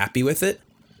pretty happy with it.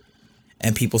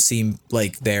 And people seem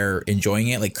like they're enjoying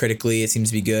it. Like critically, it seems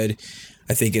to be good.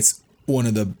 I think it's one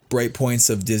of the bright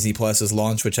points of Disney Plus's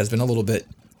launch, which has been a little bit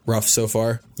rough so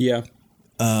far. Yeah.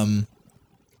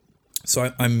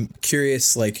 So I'm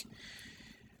curious, like,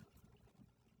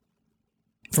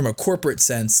 from a corporate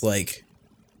sense, like,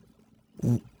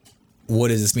 what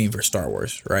does this mean for Star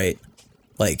Wars, right?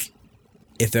 Like,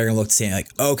 if they're going to look to say, like,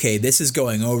 okay, this is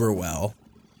going over well,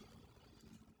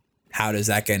 how does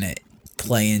that going to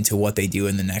play into what they do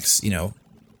in the next, the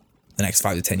next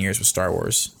 5 to 10 years with Star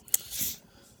Wars?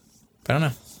 I don't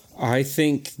know. I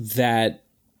think that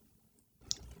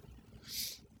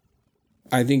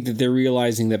they're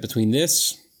realizing that between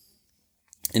this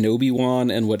and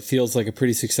Obi-Wan and what feels like a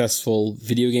pretty successful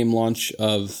video game launch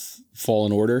of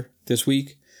Fallen Order this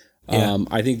week,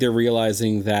 I think they're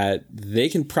realizing that they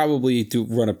can probably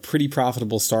run a pretty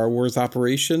profitable Star Wars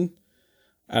operation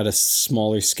at a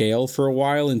smaller scale for a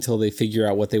while until they figure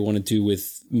out what they want to do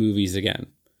with movies again.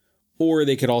 Or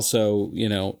they could also,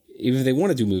 even if they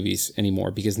want to do movies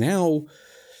anymore, because now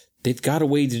they've got a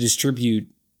way to distribute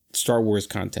Star Wars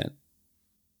content.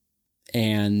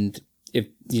 And if,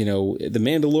 you know, The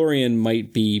Mandalorian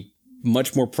might be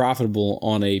much more profitable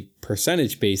on a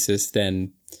percentage basis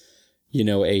than, you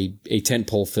know, a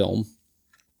tentpole film,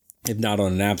 if not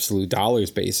on an absolute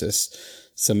dollars basis.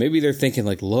 So maybe they're thinking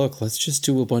like, look, let's just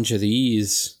do a bunch of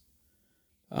these.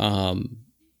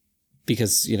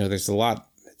 Because, you know, it's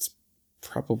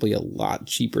probably a lot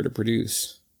cheaper to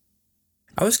produce.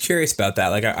 I was curious about that.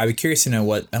 Like, I'd be curious to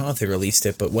know I don't know if they released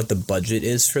it, but what the budget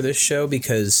is for this show,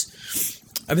 because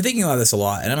I've been thinking about this a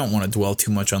lot, and I don't want to dwell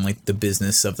too much on like the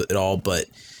business of it all, but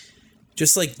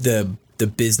just like the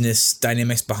business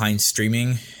dynamics behind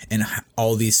streaming and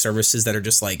all these services that are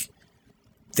just like,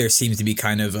 there seems to be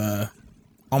kind of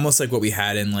almost like what we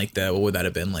had in like what would that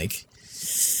have been, like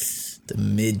the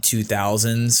mid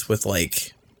 2000s with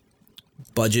like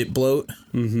budget bloat,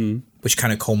 which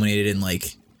kind of culminated in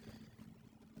like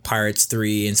Pirates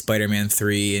 3 and Spider-Man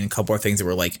 3 and a couple of things that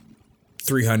were like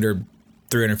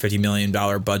 $350 million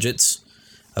budgets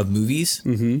of movies.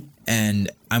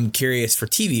 And I'm curious for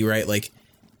TV, right? Like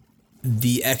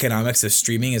the economics of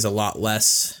streaming is a lot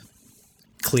less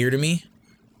clear to me,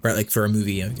 right? Like for a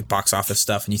movie, you know, box office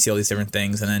stuff, and you see all these different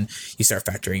things, and then you start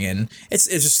factoring in, it's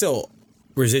just still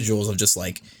residuals of just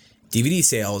like DVD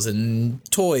sales and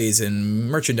toys and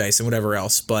merchandise and whatever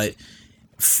else. But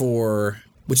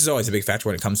which is always a big factor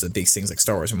when it comes to big things like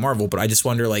Star Wars and Marvel. But I just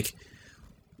wonder, like,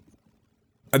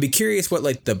 I'd be curious what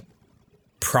like the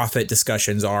profit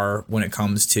discussions are when it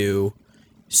comes to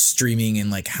streaming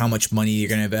and like how much money you're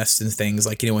going to invest in things.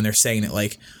 Like, you know, when they're saying that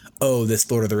like, oh,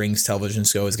 this Lord of the Rings television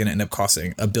show is going to end up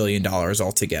costing $1 billion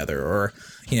altogether, or,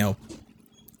 you know,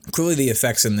 clearly the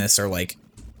effects in this are like,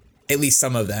 at least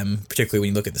some of them, particularly when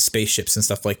you look at the spaceships and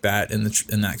stuff like that, and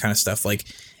that kind of stuff, like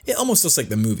it almost looks like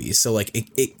the movies. So like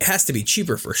it has to be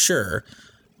cheaper for sure,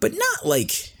 but not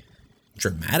like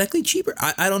dramatically cheaper.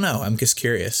 I don't know. I'm just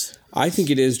curious. I think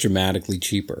it is dramatically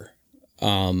cheaper.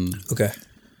 Okay.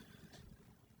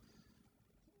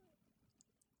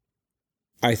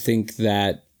 I think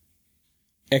that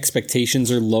expectations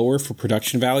are lower for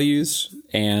production values,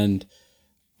 and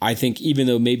I think even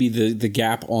though maybe the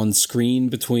gap on screen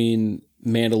between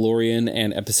Mandalorian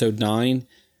and Episode 9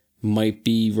 might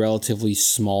be relatively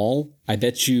small, I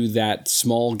bet you that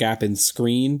small gap in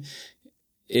screen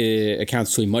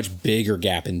accounts to a much bigger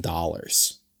gap in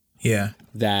dollars. Yeah,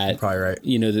 that you're probably right.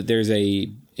 You know, that there's a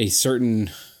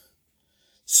certain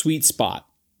sweet spot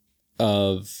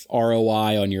of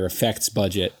ROI on your effects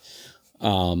budget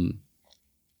that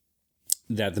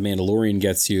The Mandalorian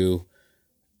gets you.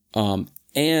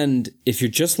 And if you're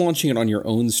just launching it on your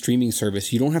own streaming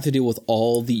service, you don't have to deal with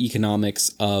all the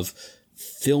economics of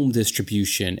film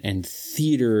distribution and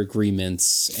theater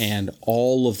agreements and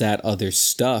all of that other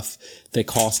stuff that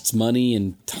costs money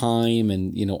and time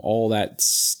and, you know, all that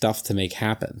stuff to make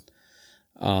happen.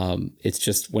 It's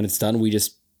just, when it's done, we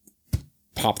just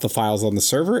pop the files on the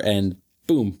server and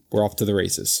boom, we're off to the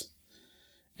races.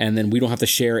 And then we don't have to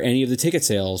share any of the ticket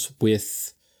sales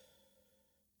with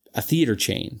a theater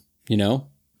chain. You know,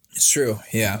 it's true.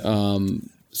 Yeah.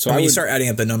 So when you start adding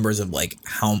up the numbers of like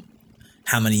how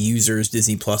many users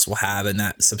Disney Plus will have and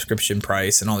that subscription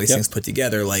price and all these things put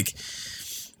together, like,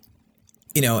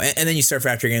 you know, and then you start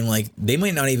factoring in like they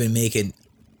might not even make it.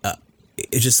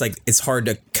 It's just like it's hard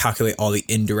to calculate all the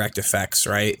indirect effects,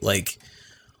 right? Like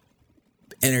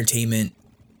entertainment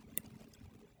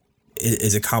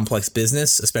is a complex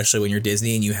business, especially when you're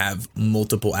Disney and you have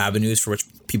multiple avenues for which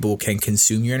people can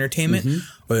consume your entertainment,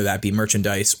 whether that be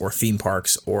merchandise or theme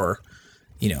parks or,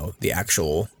 you know, the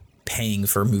actual paying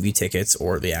for movie tickets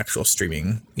or the actual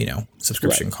streaming, you know,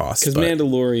 subscription costs. Because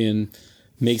Mandalorian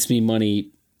makes me money.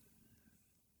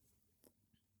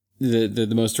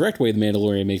 The most direct way The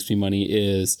Mandalorian makes me money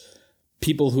is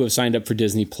people who have signed up for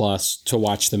Disney Plus to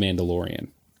watch The Mandalorian,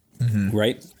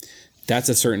 right? That's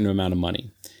a certain amount of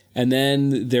money. And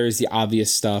then there's the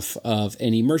obvious stuff of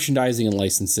any merchandising and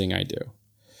licensing I do.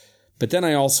 But then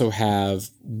I also have,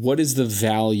 what is the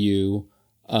value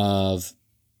of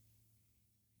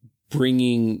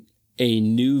bringing a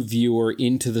new viewer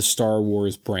into the Star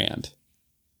Wars brand?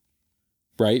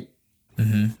 Right?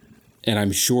 And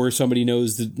I'm sure somebody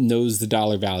knows the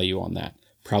dollar value on that.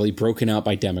 Probably broken out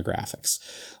by demographics.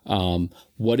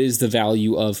 What is the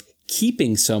value of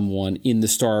keeping someone in the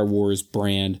Star Wars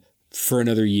brand for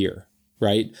another year,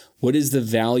 right? What is the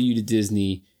value to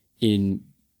Disney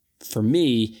for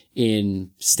me,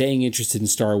 in staying interested in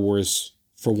Star Wars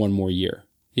for one more year?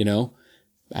 You know,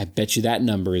 I bet you that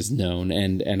number is known,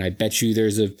 and I bet you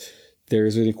there's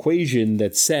an equation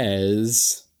that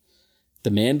says The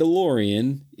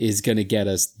Mandalorian is going to get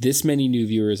us this many new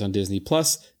viewers on Disney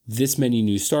Plus, this many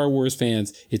new Star Wars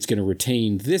fans. It's going to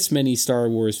retain this many Star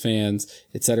Wars fans,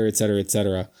 et cetera, et cetera, et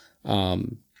cetera.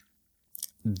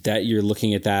 That you're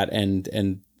looking at that. And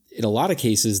in a lot of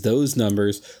cases, those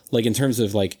numbers, like in terms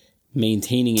of like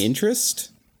maintaining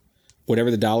interest,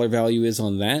 whatever the dollar value is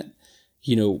on that,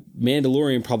 you know,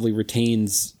 Mandalorian probably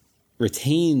retains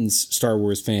Star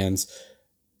Wars fans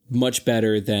much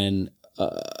better than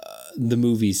the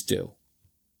movies do,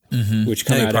 which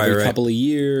come out every couple of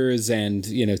years and,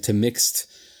 you know, to mixed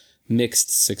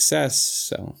success.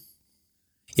 So.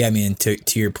 Yeah, I mean,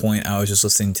 to your point, I was just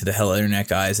listening to the Hello Internet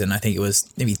guys, and I think it was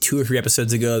maybe 2 or 3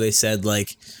 episodes ago, they said,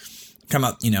 like, come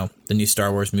out, you know, the new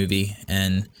Star Wars movie,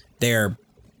 and they are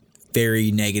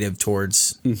very negative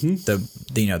towards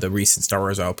the recent Star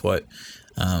Wars output.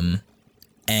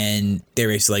 And they're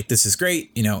basically like, this is great,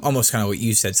 you know, almost kind of what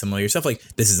you said, similar to yourself, like,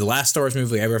 this is the last Star Wars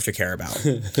movie I ever have to care about.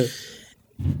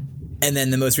 And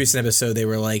then the most recent episode, they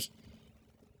were like,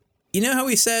 you know how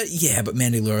we said, yeah, but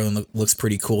Mandalorian looks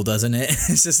pretty cool, doesn't it?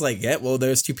 It's just like, yeah, well,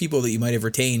 there's 2 people that you might have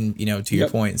retained, you know, to your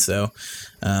point. So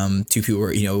 2 people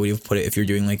were, you know, what do you put it, if you're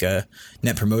doing like a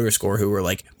net promoter score, who were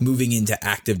like moving into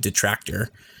active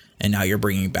detractor, and now you're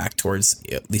bringing it back towards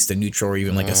at least a neutral or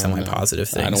even like a semi-positive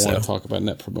thing. I don't want to talk about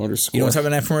net promoter score. You don't want to talk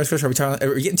about net promoter score?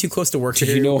 Are we getting too close to work? Do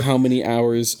you know how many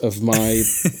hours of my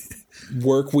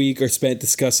work week are spent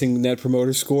discussing net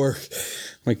promoter score?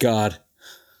 My God.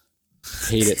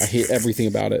 Hate it. I hate everything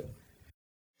about it.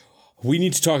 We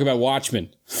need to talk about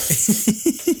Watchmen.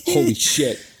 Holy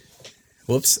shit.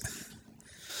 Whoops.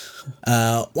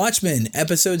 Watchmen,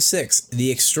 episode 6, The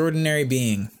Extraordinary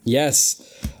Being. Yes.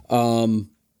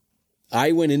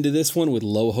 I went into this one with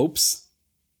low hopes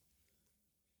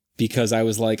because I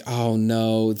was like, oh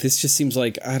no, this just seems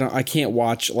like I can't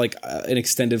watch like an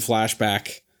extended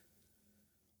flashback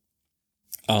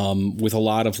with a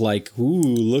lot of like, ooh,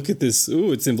 look at this.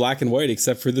 Ooh, it's in black and white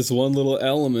except for this one little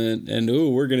element. And ooh,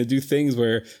 we're going to do things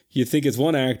where you think it's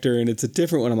one actor and it's a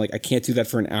different one. I'm like, I can't do that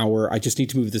for an hour. I just need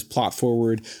to move this plot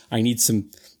forward.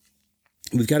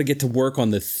 We've got to get to work on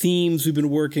the themes we've been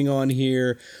working on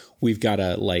here. We've got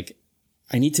to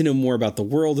I need to know more about the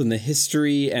world and the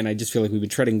history. And I just feel like we've been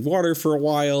treading water for a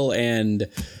while. And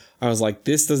I was like,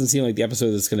 this doesn't seem like the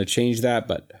episode that's going to change that.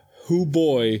 But who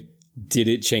boy, did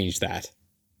it change that?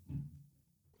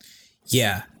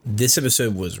 Yeah, this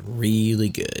episode was really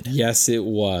good. Yes, it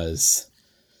was.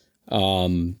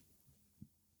 There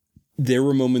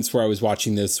were moments where I was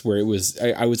watching this where it was,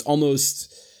 I was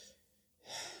almost,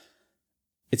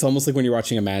 it's almost like when you're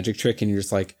watching a magic trick and you're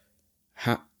just like,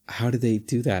 how did they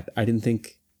do that? I didn't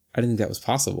think that was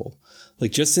possible.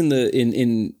 Like just in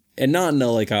and not in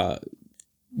a like a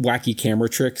wacky camera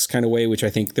tricks kind of way, which I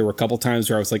think there were a couple times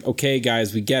where I was like, okay,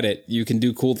 guys, we get it. You can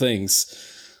do cool things.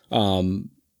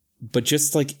 But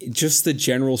just the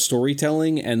general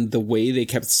storytelling and the way they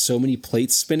kept so many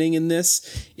plates spinning in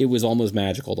this, it was almost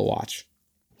magical to watch.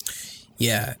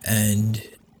 Yeah. And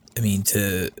I mean,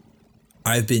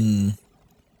 I've been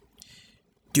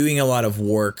doing a lot of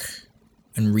work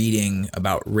and reading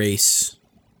about race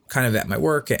kind of at my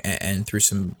work and through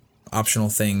some optional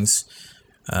things,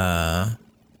 trying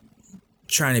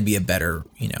to be a better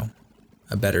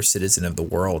citizen of the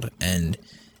world. And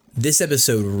this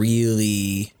episode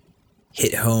really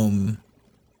hit home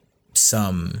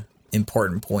some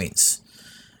important points,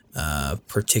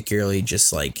 particularly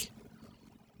just like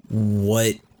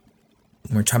what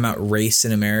we're talking about race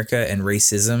in America and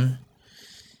racism.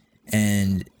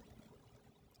 And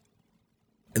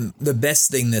the best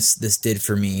thing this did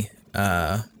for me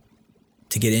to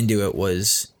get into it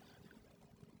was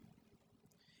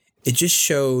it just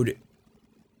showed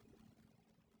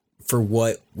for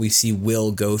what we see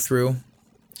Will go through.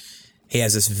 He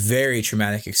has this very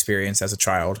traumatic experience as a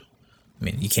child. I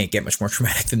mean, you can't get much more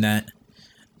traumatic than that.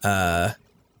 And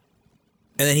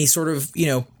then he sort of,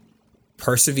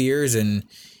 perseveres, and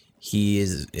he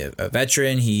is a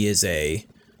veteran.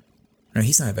 No,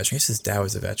 he's not a veteran. I guess his dad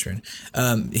was a veteran.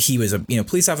 He was a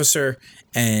police officer,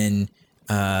 and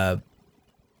kind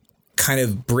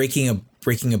of breaking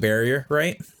a barrier,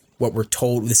 right? What we're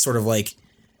told, this sort of like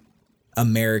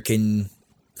American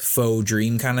faux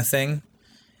dream kind of thing.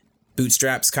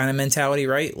 Bootstraps kind of mentality,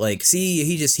 right? Like, see,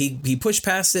 he pushed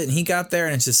past it and he got there,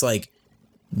 and it's just like,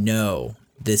 no,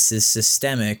 this is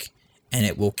systemic, and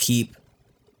it will keep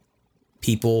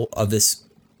people of this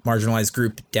marginalized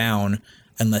group down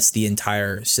unless the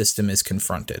entire system is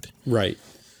confronted. Right.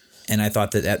 And I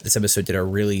thought that this episode did a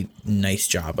really nice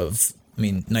job of,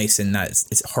 nice in that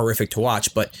it's horrific to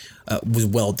watch, but was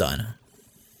well done.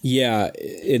 Yeah,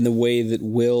 in the way that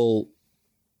Will,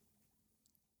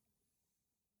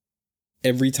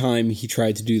 every time he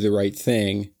tried to do the right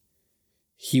thing,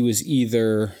 he was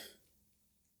either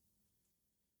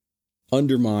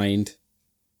undermined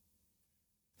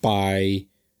by,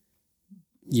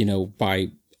 by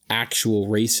actual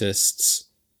racists,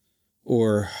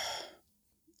 or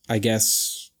I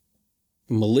guess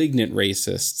malignant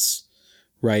racists,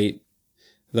 right?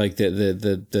 Like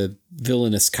the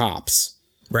villainous cops.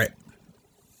 Right.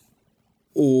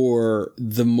 Or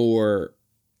the more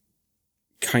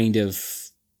kind of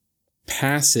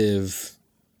passive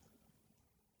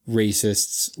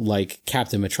racists like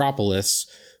Captain Metropolis,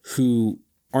 who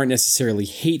aren't necessarily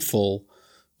hateful,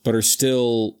 but are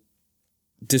still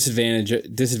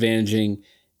disadvantaging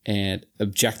and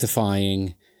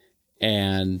objectifying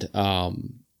and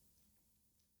kind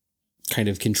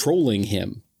of controlling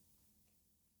him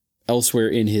elsewhere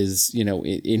in his,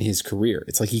 in his career.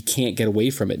 It's like he can't get away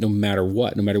from it no matter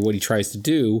what. No matter what he tries to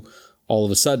do, all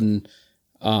of a sudden,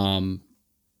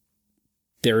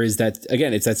 there is that,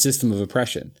 again, it's that system of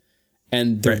oppression.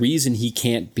 And the reason he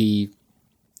can't be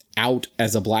out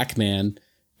as a black man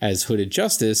as Hooded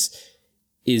Justice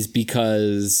is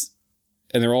because,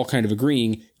 and they're all kind of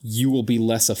agreeing, you will be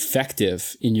less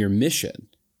effective in your mission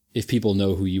if people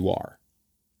know who you are.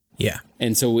 Yeah.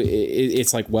 And so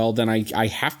it's like, well, then I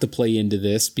have to play into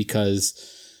this because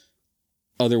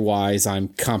otherwise I'm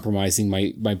compromising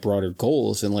my broader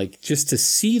goals. And like, just to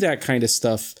see that kind of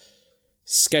stuff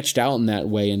sketched out in that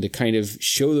way and to kind of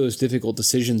show those difficult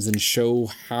decisions and show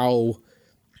how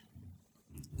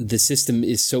the system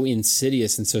is so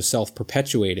insidious and so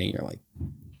self-perpetuating. You're like,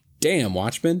 damn,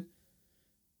 Watchmen.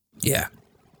 Yeah.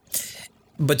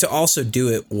 But to also do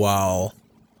it while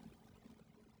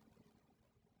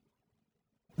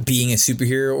being a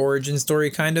superhero origin story,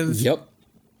 kind of. Yep.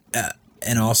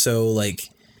 And also like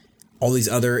all these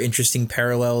other interesting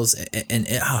parallels, and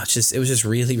it was just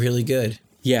really, really good.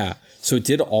 Yeah. So it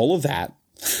did all of that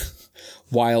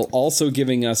while also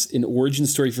giving us an origin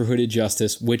story for Hooded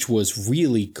Justice, which was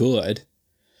really good.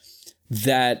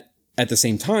 That at the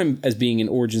same time as being an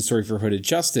origin story for Hooded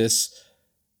Justice,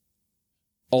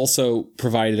 also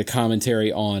provided a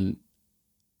commentary on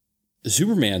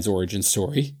Superman's origin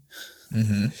story.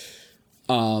 Mm-hmm.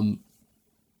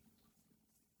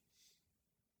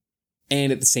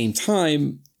 And at the same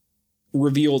time,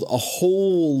 revealed a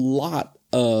whole lot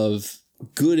of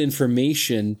good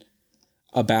information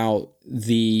about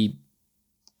the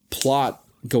plot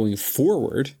going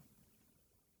forward.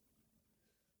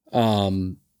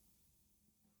 And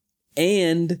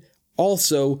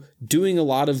also doing a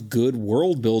lot of good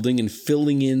world building and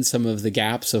filling in some of the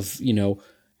gaps of,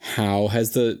 how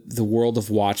has the world of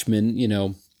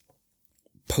Watchmen,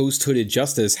 post Hooded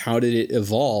Justice, how did it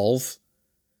evolve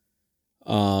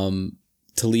to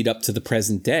lead up to the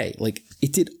present day? Like,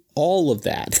 it did all of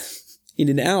that in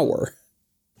an hour.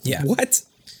 Yeah. What?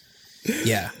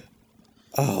 Yeah.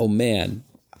 Oh man.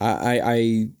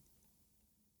 Again,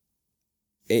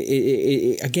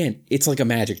 it's like a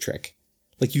magic trick.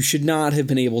 Like, you should not have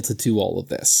been able to do all of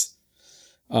this.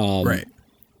 Right.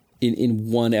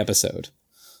 In one episode.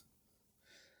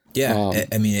 Yeah.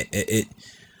 I mean,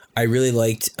 I really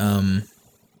liked, well,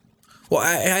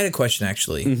 I had a question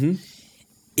actually. Mm-hmm.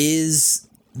 Is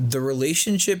the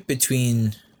relationship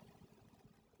between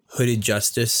Hooded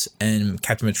Justice and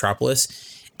Captain Metropolis,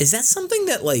 is that something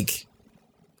that like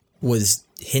was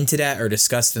hinted at or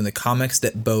discussed in the comics,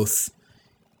 that both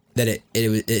that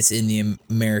it's in the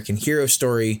American Hero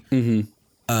story, mm-hmm.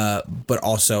 But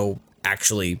also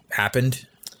actually happened?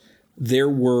 There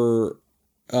were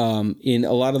in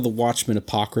a lot of the Watchmen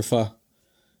Apocrypha,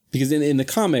 because in the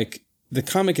comic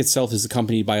itself is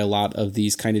accompanied by a lot of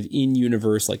these kind of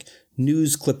in-universe like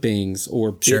news clippings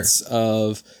or bits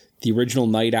of the original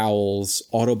Night Owl's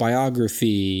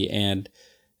autobiography and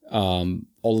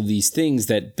all of these things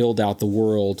that build out the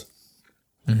world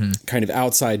kind of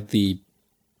outside the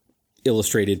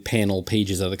illustrated panel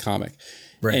pages of the comic.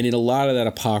 Right. And in a lot of that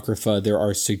Apocrypha, there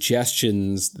are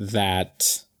suggestions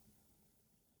that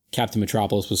Captain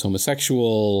Metropolis was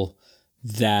homosexual,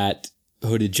 that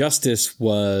Hooded Justice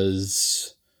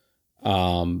was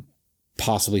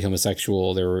possibly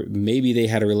homosexual. Maybe they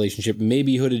had a relationship.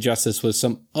 Maybe Hooded Justice was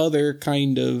some other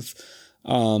kind of,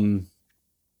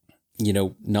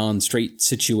 non-straight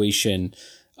situation.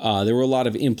 There were a lot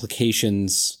of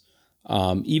implications,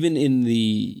 even in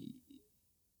the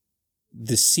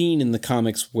scene in the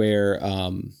comics where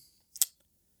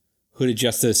Hooded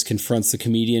Justice confronts the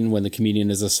comedian when the comedian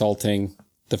is assaulting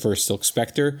the first Silk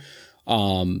Spectre.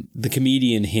 The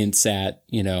comedian hints at,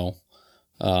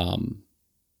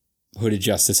 Hooded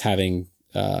Justice having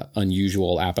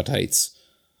unusual appetites.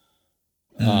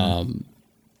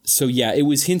 So yeah, it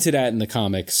was hinted at in the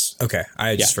comics. Okay, I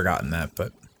had just forgotten that,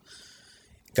 but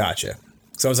Gotcha.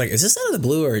 So I was like, is this out of the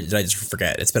blue or did I just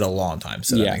forget? It's been a long time,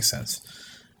 so that makes sense.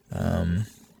 But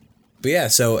yeah,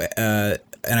 so, and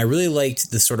I really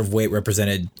liked the sort of way it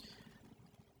represented,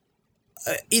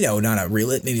 not a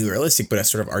maybe realistic, but a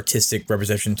sort of artistic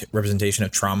representation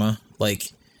of trauma,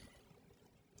 like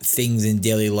things in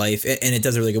daily life. And it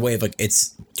does a really good way of like, it's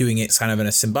doing it kind of in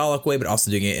a symbolic way, but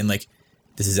also doing it in like,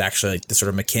 this is actually like the sort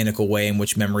of mechanical way in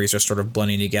which memories are sort of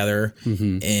blending together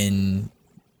in,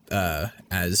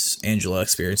 as Angela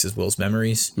experiences Will's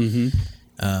memories,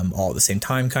 all at the same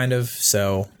time, kind of.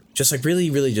 So just like really,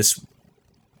 really just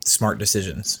smart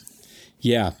decisions.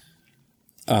 Yeah.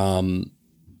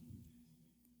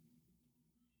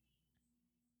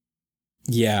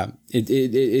 Yeah,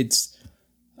 it's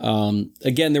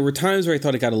again, there were times where I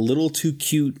thought it got a little too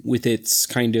cute with its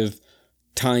kind of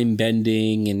time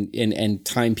bending and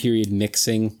time period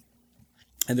mixing.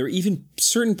 And there were even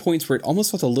certain points where it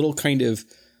almost felt a little kind of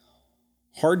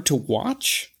hard to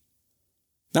watch.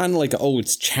 Not in like, oh,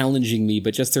 it's challenging me,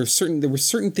 but just there were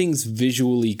certain things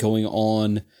visually going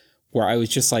on where I was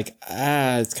just like,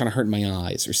 it's kind of hurting my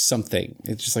eyes or something.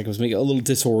 It's just like it was making it a little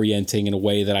disorienting in a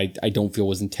way that I don't feel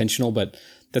was intentional, but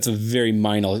that's a very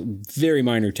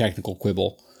minor technical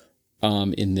quibble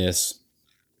in this.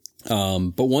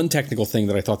 But one technical thing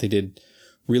that I thought they did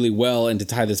really well, and to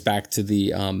tie this back to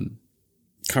the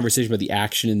conversation about the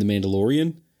action in The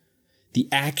Mandalorian, the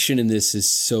action in this is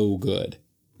so good.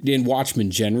 In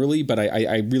Watchmen generally, but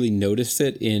I really noticed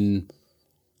it in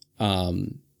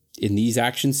these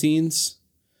action scenes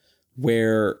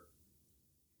where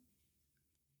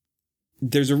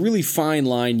there's a really fine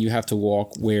line you have to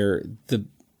walk where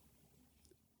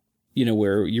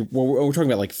where we're talking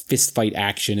about like fist fight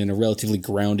action in a relatively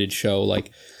grounded show,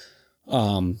 like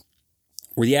where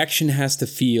the action has to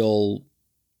feel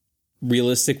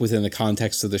realistic within the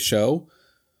context of the show,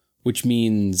 which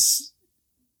means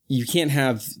you can't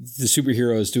have the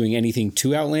superheroes doing anything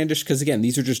too outlandish because, again,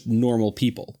 these are just normal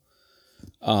people.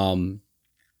 But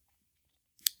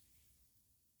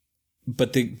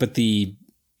the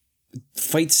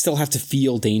fights still have to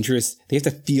feel dangerous. They have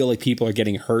to feel like people are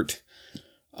getting hurt.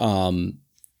 And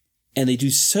they do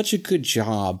such a good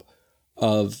job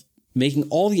of making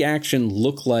all the action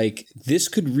look like this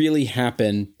could really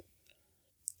happen.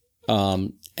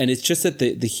 And it's just that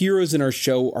the heroes in our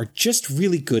show are just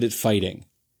really good at fighting,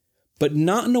 but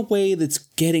not in a way that's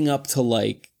getting up to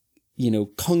like,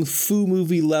 kung fu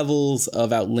movie levels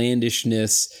of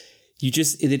outlandishness.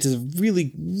 It does a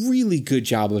really, really good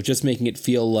job of just making it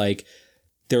feel like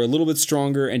they're a little bit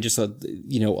stronger and just a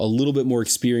little bit more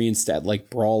experienced at like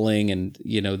brawling, and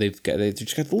they've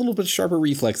just got a little bit sharper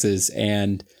reflexes,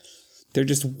 and they're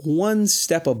just one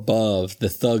step above the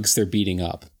thugs they're beating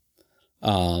up.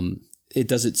 It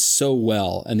does it so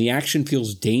well, and the action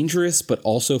feels dangerous but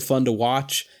also fun to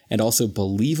watch and also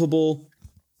believable.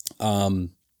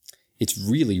 It's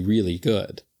really, really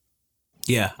good.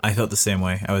 Yeah, I felt the same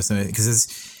way. I was, because it's,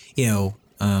 like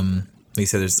you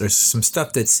said, there's some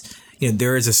stuff that's,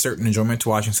 there is a certain enjoyment to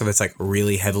watching stuff that's like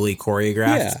really heavily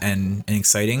choreographed and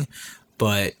exciting,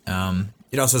 but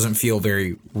it also doesn't feel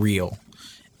very real.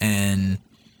 And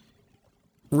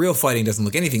real fighting doesn't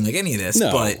look anything like any of this,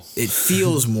 but it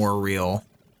feels more real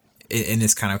in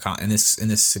this kind of in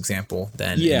this example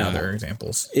than in other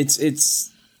examples. It's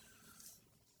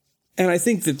and I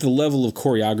think that the level of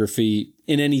choreography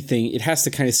in anything, it has to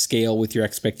kind of scale with your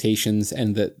expectations,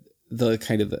 and the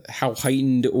kind of how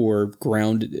heightened of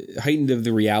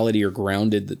the reality or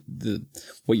grounded the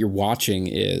what you're watching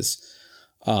is.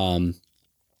 But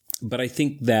I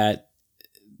think that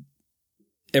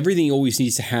everything always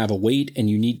needs to have a weight, and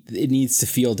it needs to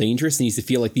feel dangerous. It needs to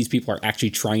feel like these people are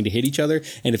actually trying to hit each other,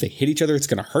 and if they hit each other, it's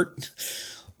going to hurt.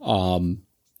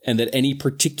 And that any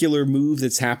particular move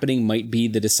that's happening might be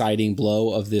the deciding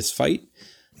blow of this fight.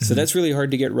 Mm-hmm. So that's really hard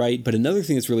to get right. But another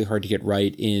thing that's really hard to get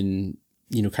right in,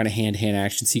 kind of hand-to-hand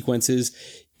action sequences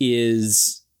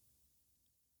is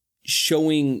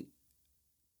showing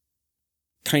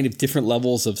kind of different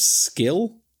levels of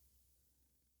skill.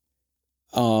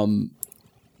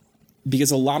 Because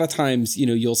a lot of times,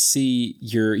 you'll see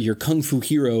your kung fu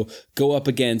hero go up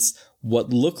against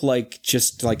what look like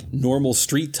just like normal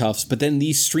street toughs, but then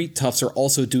these street toughs are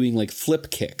also doing like flip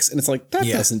kicks, and it's like that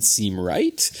doesn't seem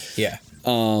right. Yeah.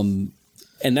 And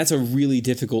that's a really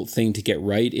difficult thing to get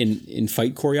right in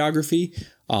fight choreography.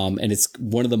 And it's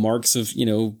one of the marks of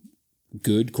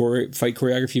good fight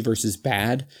choreography versus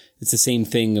bad. It's the same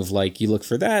thing of like you look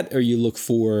for that, or you look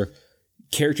for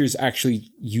characters actually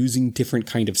using different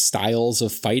kind of styles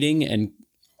of fighting, and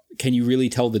can you really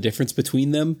tell the difference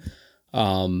between them?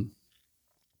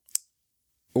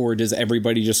 Or does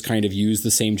everybody just kind of use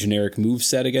the same generic move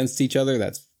set against each other?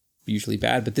 That's usually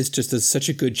bad, but this just does such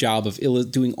a good job of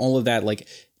doing all of that. Like,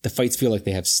 the fights feel like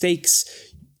they have stakes.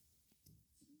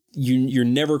 You're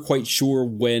never quite sure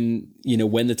when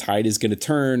the tide is going to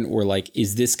turn, or like,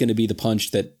 is this going to be the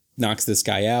punch that knocks this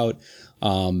guy out?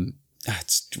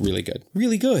 It's really good.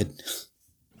 Really good.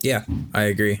 Yeah, I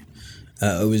agree.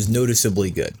 It was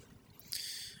noticeably good.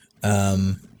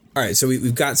 All right, so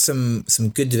we've got some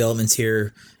good developments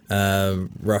here.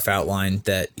 Rough outline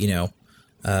that,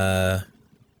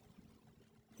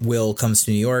 Will comes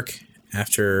to New York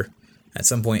at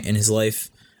some point in his life.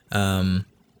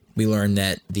 We learn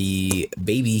that the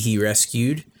baby he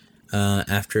rescued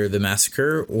after the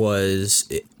massacre would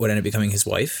end up becoming his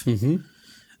wife.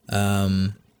 Mm-hmm.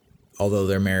 Although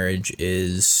their marriage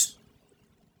is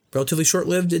relatively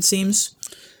short-lived, it seems.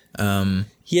 Yeah,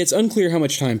 it's unclear how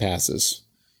much time passes.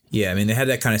 Yeah, I mean, they had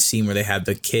that kind of scene where they had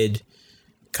the kid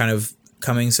kind of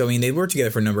coming. So, I mean, they worked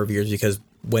together for a number of years, because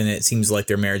when it seems like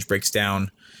their marriage breaks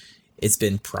down, it's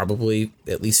been probably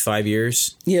at least 5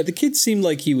 years. Yeah, the kid seemed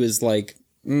like he was like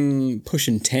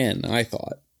pushing 10, I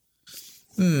thought.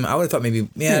 I would have thought maybe,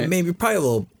 maybe probably a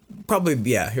little,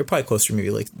 you're probably closer to maybe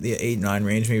like the 8, 9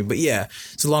 range maybe. But yeah,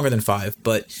 it's longer than 5.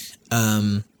 But,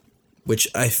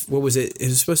 what was it? It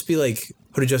was supposed to be like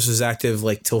Hooded Justice is active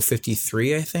like till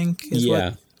 53, I think.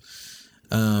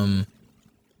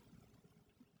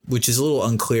 Which is a little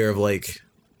unclear of like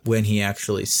when he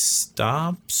actually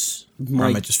stops. Or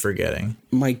am I just forgetting?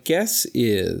 My guess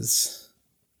is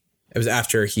it was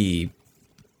after he.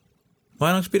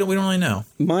 Well, we don't really know.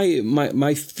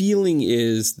 My feeling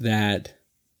is that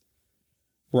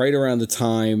right around the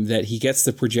time that he gets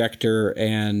the projector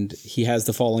and he has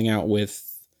the falling out with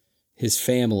his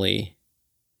family,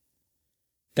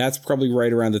 that's probably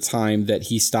right around the time that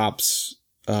he stops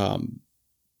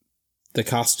the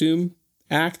costume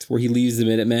act, where he leaves the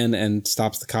Minutemen and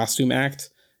stops the costume act,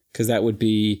 because that would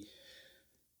be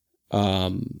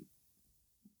so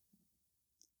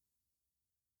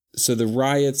the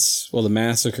the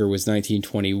massacre was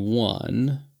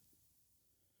 1921,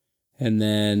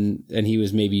 and he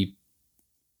was maybe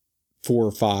 4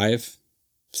 or 5,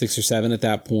 6 or 7 at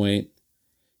that point.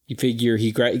 You figure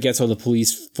he gets on the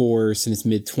police force in his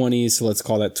mid-20s, so let's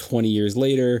call that 20 years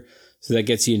later. So that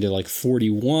gets you into like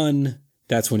 41.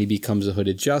 That's when he becomes a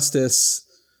Hooded Justice.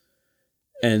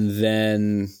 And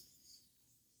then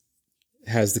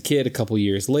has the kid a couple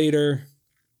years later.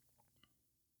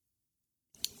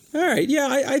 All right, yeah,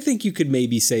 I think you could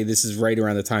maybe say this is right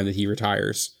around the time that he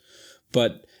retires.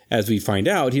 But as we find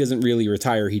out, he doesn't really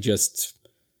retire. He just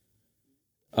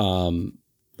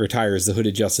retires the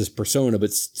Hooded Justice persona,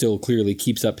 but still clearly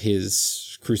keeps up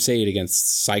his crusade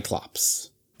against Cyclops.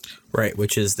 Right,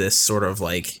 which is this sort of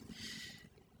like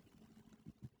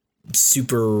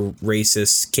super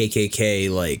racist KKK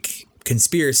like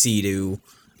conspiracy to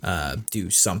do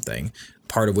something.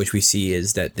 Part of which we see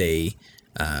is that they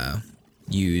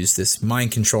use this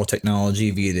mind control technology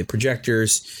via the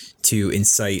projectors to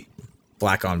incite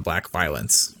black on black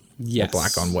violence. Yes. Or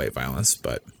black on white violence,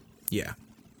 but yeah.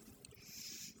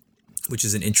 Which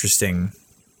is an interesting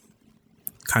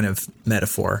kind of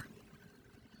metaphor.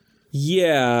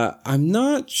 Yeah, I'm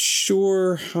not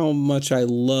sure how much I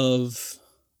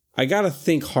gotta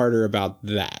think harder about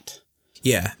that.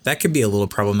 Yeah, that could be a little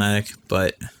problematic,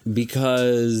 but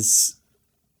because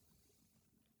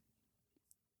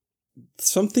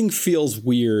something feels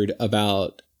weird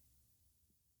about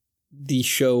the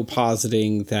show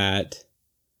positing that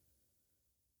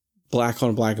black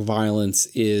on black violence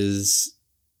is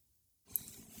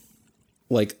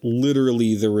like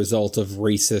literally the result of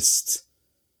racist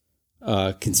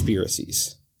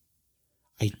conspiracies.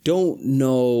 I don't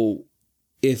know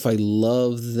if I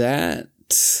love that.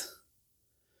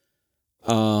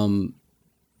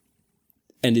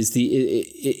 And is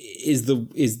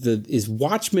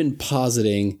Watchmen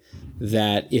positing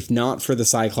that if not for the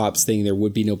Cyclops thing, there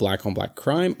would be no black on black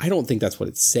crime? I don't think that's what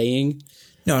it's saying.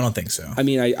 No, I don't think so. I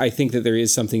mean, I think that there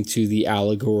is something to the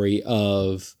allegory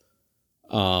of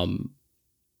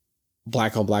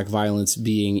black on black violence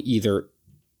being either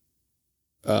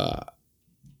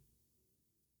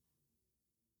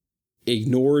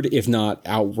ignored, if not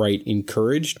outright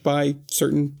encouraged by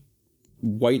certain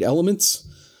white elements.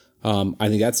 I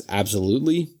think that's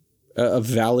absolutely a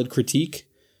valid critique.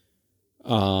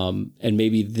 And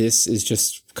maybe this is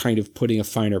just kind of putting a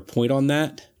finer point on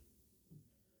that.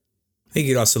 I think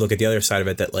you'd also look at the other side of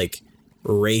it, that like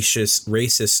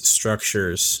racist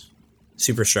structures,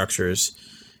 superstructures,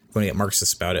 if you want to get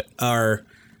Marxist about it, are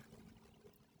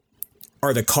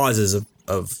the causes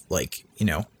of like, you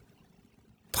know,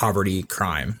 poverty,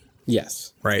 crime.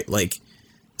 Yes. Right? Like,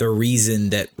 the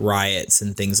reason that riots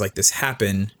and things like this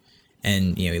happen,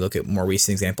 and, you know, you look at more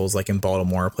recent examples like in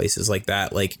Baltimore, places like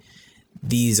that, like,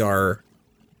 these are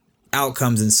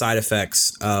outcomes and side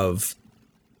effects of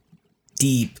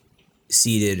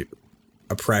deep-seated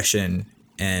oppression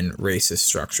and racist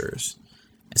structures.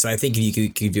 So I think if you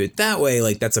could view it that way,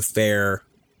 like, that's a fair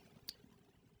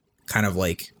kind of,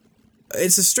 like,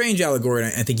 it's a strange allegory,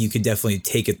 and I think you could definitely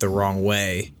take it the wrong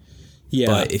way. Yeah.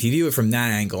 But if you view it from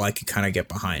that angle, I could kind of get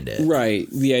behind it. Right.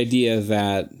 The idea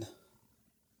that,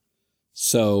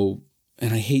 so,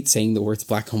 and I hate saying the words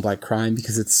black on black crime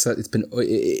because it's been,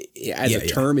 as a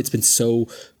term, it's been so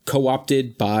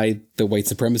co-opted by the white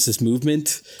supremacist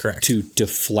movement. Correct. To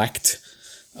deflect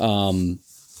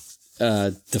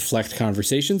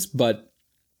conversations. But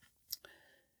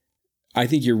I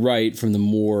think you're right from the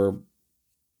more,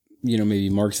 you know, maybe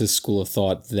Marxist school of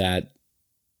thought that,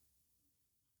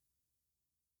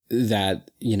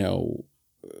 you know,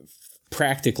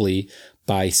 practically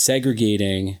by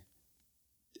segregating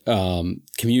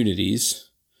communities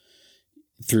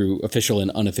through official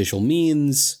and unofficial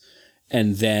means,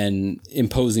 and then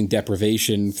imposing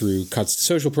deprivation through cuts to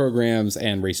social programs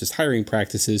and racist hiring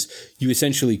practices, you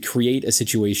essentially create a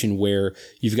situation where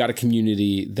you've got a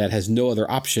community that has no other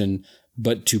option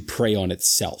but to prey on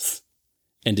itself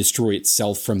and destroy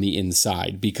itself from the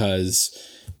inside, because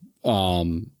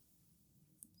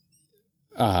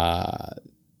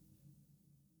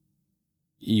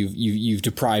you've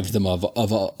deprived them of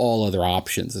all other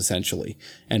options, essentially,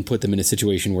 and put them in a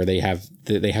situation where they have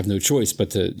no choice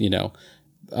but to, you know,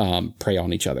 prey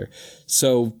on each other.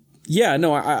 So yeah,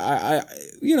 no, I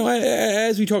you know,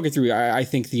 as we talk it through, I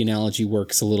think the analogy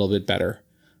works a little bit better.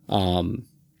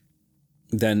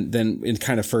 Then in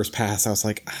kind of first pass, I was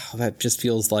like, oh, that just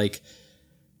feels like,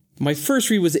 my first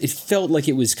read was, it felt like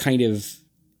it was kind of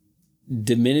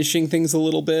diminishing things a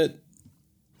little bit.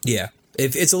 Yeah.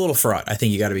 If it's a little fraught, I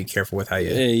think you got to be careful with how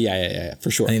you. Yeah,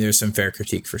 for sure. I think there's some fair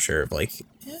critique for sure of like,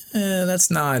 that's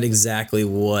not exactly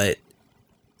what.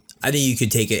 I think you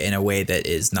could take it in a way that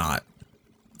is not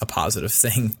a positive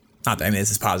thing. Not that, I mean,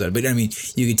 this is positive, but I mean,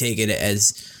 you could take it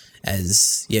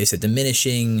as you said,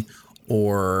 diminishing,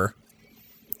 or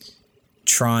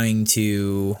trying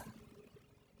to,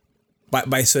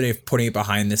 by sort of putting it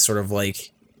behind this sort of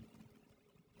like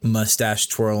mustache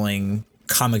twirling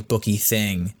comic booky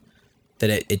thing, that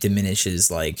it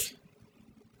diminishes like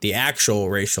the actual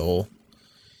racial,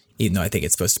 even though I think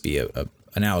it's supposed to be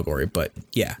an allegory. But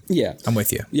yeah, I'm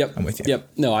with you. Yep, I'm with you. Yep.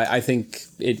 No, I think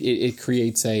it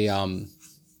creates a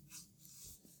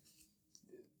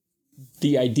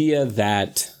the idea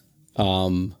that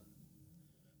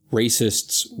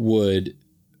racists would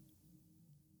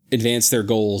advance their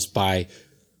goals by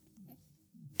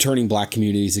turning black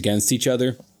communities against each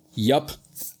other. Yup,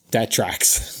 that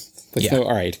tracks. Like, yeah. All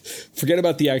right, forget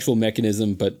about the actual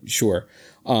mechanism, but sure.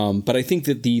 But I think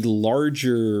that the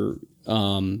larger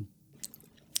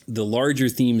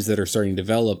themes that are starting to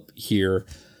develop here,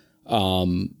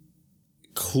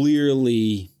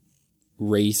 clearly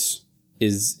race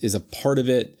is a part of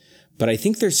it. But I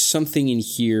think there's something in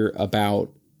here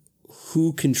about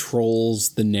who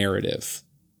controls the narrative,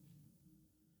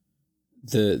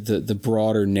 the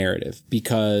broader narrative,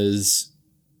 because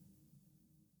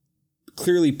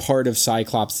clearly part of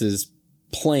Cyclops'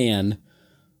 plan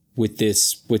with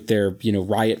their, you know,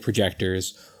 riot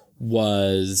projectors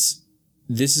was,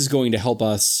 this is going to help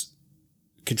us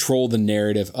control the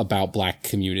narrative about black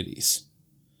communities,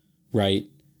 right?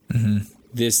 Mm-hmm.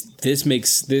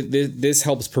 This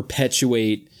helps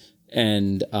perpetuate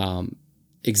and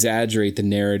exaggerate the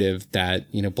narrative that,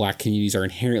 you know, black communities are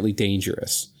inherently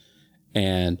dangerous,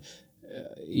 and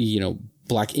you know,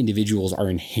 black individuals are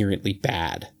inherently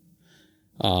bad.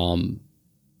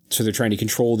 So they're trying to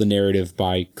control the narrative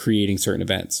by creating certain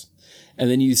events. And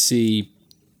then you see,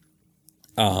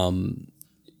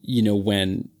 you know,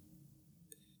 when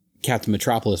Captain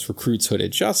Metropolis recruits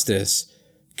Hooded Justice,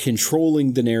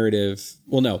 controlling the narrative.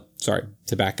 Well, no, sorry,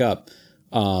 to back up.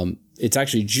 It's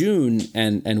actually June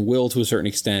and Will, to a certain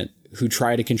extent, who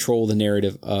try to control the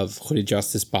narrative of Hooded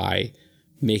Justice by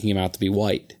making him out to be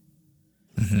white,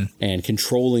 and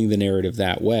controlling the narrative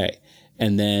that way.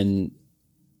 And then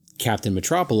Captain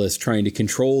Metropolis trying to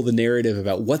control the narrative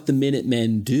about what the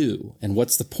Minutemen do and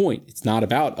what's the point. It's not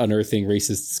about unearthing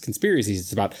racist conspiracies.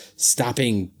 It's about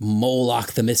stopping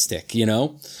Moloch the Mystic, you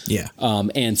know? Yeah.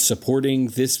 And supporting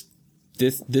this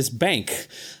bank.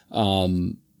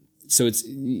 So it's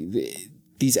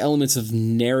these elements of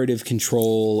narrative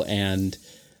control and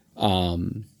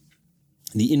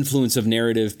the influence of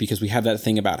narrative, because we have that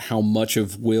thing about how much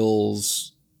of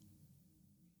Will's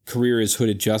career as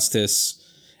Hooded Justice,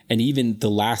 and even the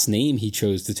last name he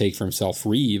chose to take for himself,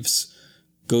 Reeves,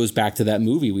 goes back to that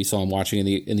movie we saw him watching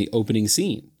in the opening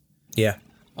scene. Yeah.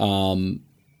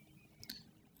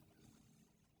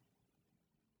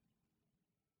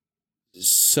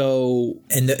 So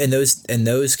and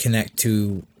those connect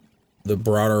to the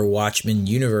broader Watchmen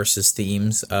universe's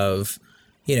themes of,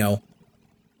 you know,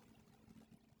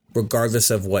 regardless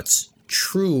of what's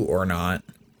true or not,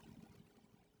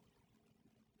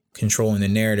 controlling the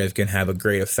narrative can have a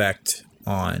great effect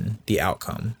on the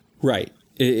outcome. Right.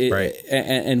 Right.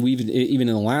 And we even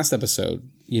in the last episode,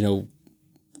 you know,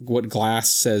 what Glass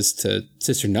says to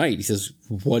Sister Night, he says,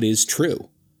 "What is true?"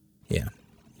 Yeah.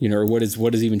 You know, or what is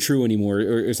even true anymore,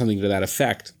 or something to that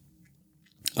effect.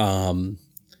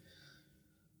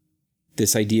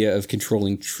 This idea of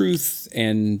controlling truth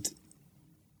and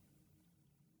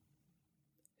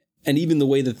even the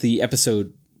way that the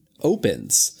episode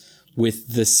opens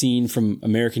with the scene from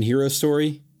American Hero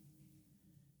Story,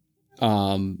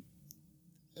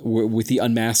 with the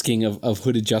unmasking of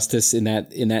Hooded Justice in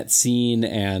that scene,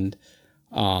 and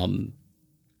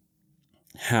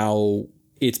how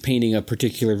it's painting a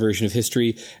particular version of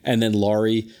history. And then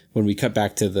Laurie, when we cut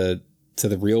back to the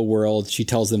real world, she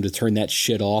tells them to turn that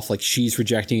shit off. Like, she's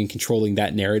rejecting and controlling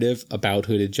that narrative about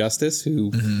Hooded Justice,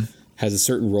 who has a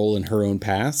certain role in her own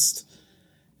past.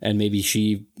 And maybe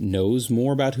she knows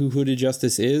more about who Hooded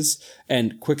Justice is.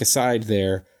 And quick aside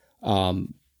there,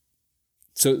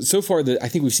 so far, I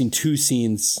think we've seen 3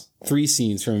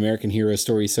 scenes from American Hero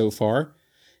Story so far.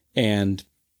 And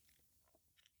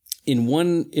in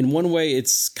one way,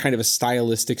 it's kind of a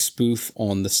stylistic spoof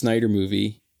on the Snyder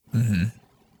movie.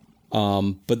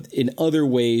 But in other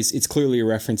ways, it's clearly a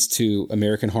reference to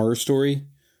American Horror Story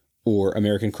or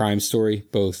American Crime Story,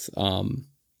 both. Now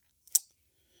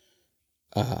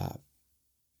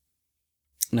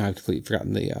I've completely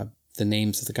forgotten the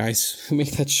names of the guys who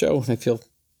make that show, and I feel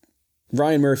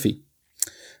Ryan Murphy.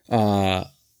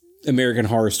 American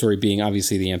Horror Story being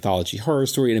obviously the anthology horror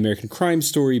story, and American Crime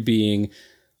Story being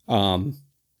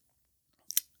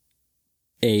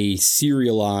a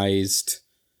serialized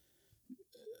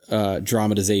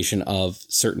dramatization of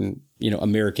certain, you know,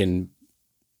 American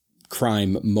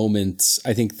crime moments.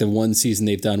 I think the one season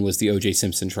they've done was the O.J.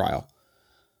 Simpson trial.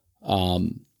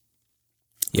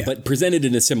 But presented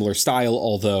in a similar style,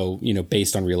 although, you know,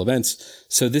 based on real events.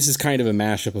 So this is kind of a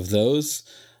mashup of those.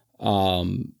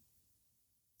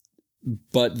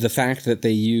 But the fact that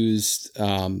they used,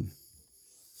 and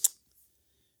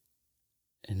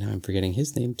now I'm forgetting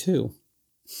his name too,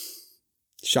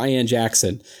 Cheyenne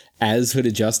Jackson as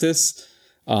Hooded Justice,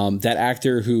 that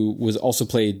actor who was also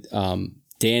played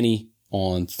Danny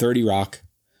on 30 Rock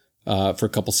for a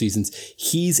couple seasons,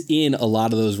 he's in a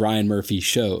lot of those Ryan Murphy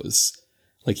shows.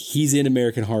 Like, he's in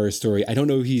American Horror Story. I don't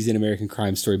know if he's in American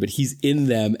Crime Story, but he's in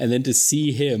them. And then to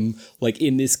see him like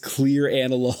in this clear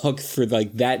analog for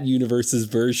like that universe's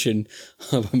version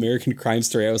of American Crime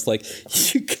Story, I was like,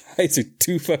 you guys are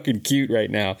too fucking cute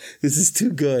right now. This is too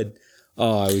good.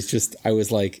 Oh, I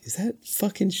was like, is that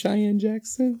fucking Cheyenne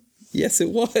Jackson? Yes,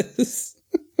 it was.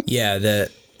 Yeah,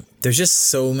 there's just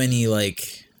so many,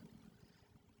 like,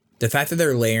 the fact that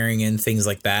they're layering in things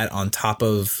like that on top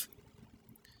of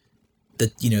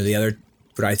the other,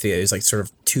 what I think is like sort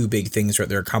of 2 big things that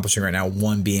they're accomplishing right now.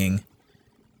 One being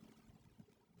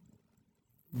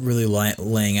really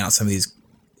laying out some of these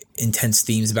intense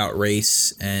themes about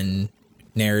race and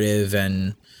narrative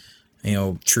and, you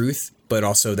know, truth, but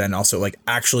also like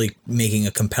actually making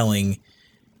a compelling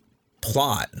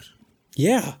plot.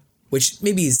 Yeah. Which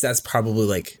maybe that's probably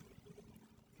like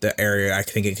the area I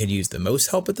think it could use the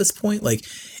most help at this point. Like,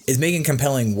 is making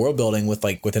compelling world building with,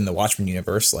 like, within the Watchmen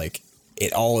universe. Like,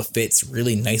 it all fits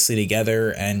really nicely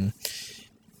together and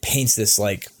paints this,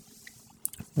 like,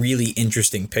 really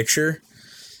interesting picture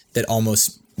that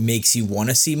almost makes you want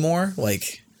to see more.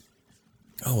 Like,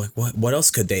 oh, like what else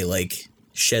could they, like,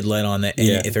 shed light on that?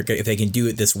 Yeah. If they can do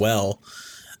it this well.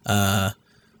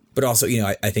 But also, you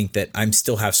know, I think that I'm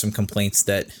still have some complaints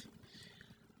that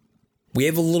we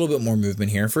have a little bit more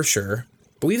movement here for sure,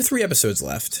 but we have 3 episodes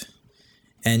left,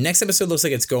 and next episode looks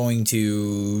like it's going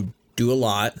to do a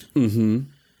lot.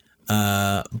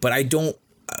 But I don't,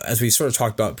 as we sort of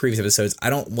talked about in previous episodes, I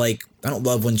don't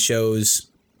love when shows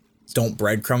don't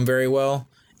breadcrumb very well.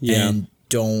 And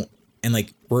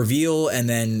like reveal and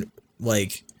then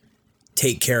like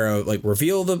take care of, like,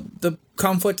 reveal the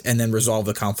conflict and then resolve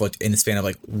the conflict in the span of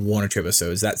like 1 or 2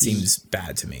 episodes. That seems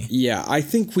bad to me. Yeah, I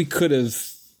think we could have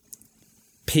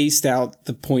paced out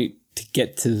the point to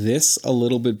get to this a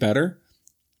little bit better.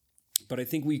 But I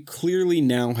think we clearly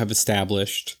now have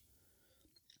established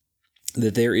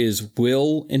that there is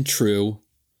Will and True,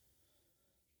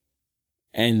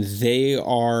 and they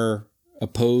are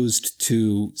opposed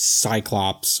to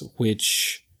Cyclops,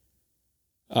 which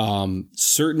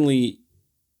certainly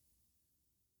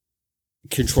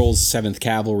controls 7th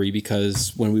Cavalry,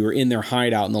 because when we were in their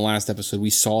hideout in the last episode, we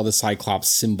saw the Cyclops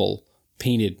symbol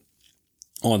painted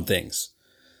on things.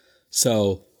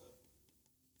 So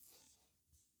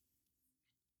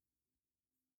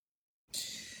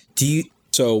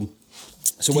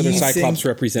whether Cyclops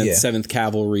represents 7th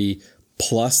Cavalry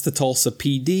plus the Tulsa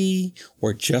PD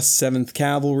or just 7th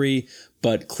Cavalry,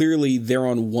 but clearly they're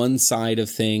on one side of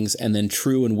things and then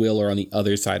True and Will are on the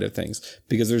other side of things,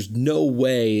 because there's no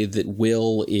way that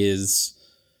Will is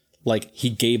like,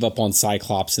 he gave up on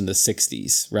Cyclops in the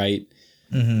 60s, right?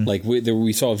 Mm-hmm. Like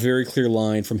we saw a very clear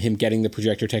line from him getting the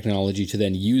projector technology to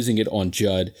then using it on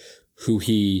Judd, who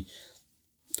he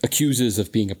accuses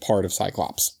of being a part of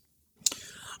Cyclops.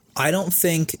 I don't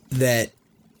think that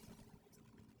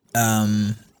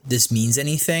this means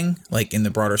anything like in the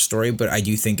broader story, but I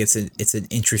do think it's an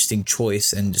interesting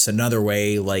choice, and just another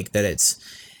way like that it's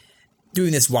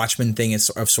doing this Watchmen thing is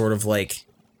of sort of like,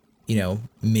 you know,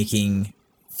 making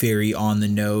very on the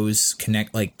nose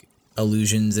connect like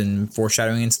allusions and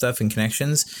foreshadowing and stuff and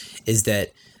connections, is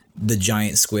that the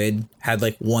giant squid had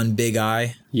like one big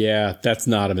eye. Yeah, that's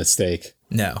not a mistake.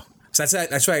 No. So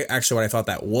that's why actually what I thought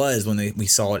that was when we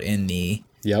saw it in the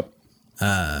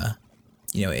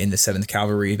you know, in the 7th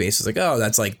Cavalry base. It's like, oh,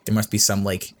 that's like, there must be some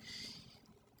like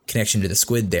connection to the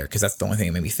squid there, because that's the only thing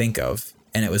it made me think of.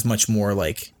 And it was much more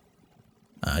like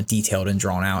detailed and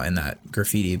drawn out in that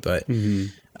graffiti. But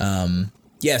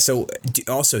yeah, so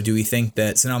do we think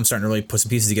that, so now I'm starting to really put some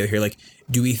pieces together here. Like,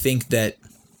 do we think that,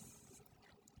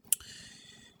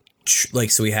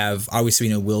 like, so we have, obviously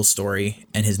we know Will's story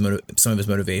and his some of his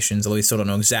motivations, although we still don't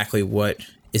know exactly what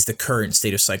is the current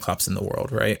state of Cyclops in the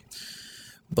world, right?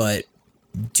 But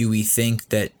do we think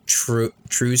that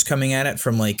True's coming at it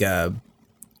from like a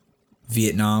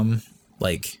Vietnam,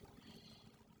 like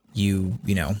you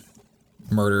know,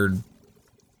 murdered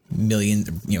millions,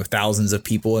 you know, thousands of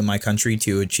people in my country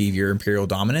to achieve your imperial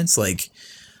dominance? Like,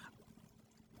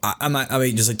 I'm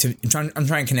trying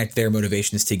to connect their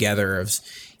motivations together. Of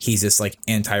he's this like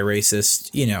anti-racist,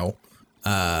 you know,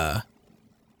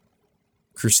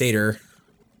 crusader.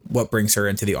 What brings her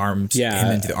into the arms? Yeah,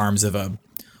 him into the arms of a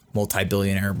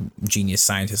multi-billionaire genius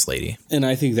scientist lady. And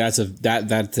I think that's a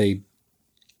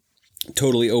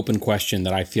totally open question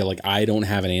that I feel like I don't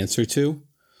have an answer to,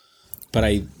 but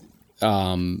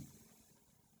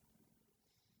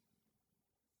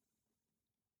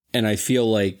and I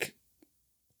feel like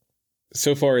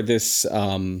so far this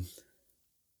the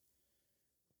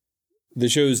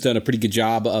show's done a pretty good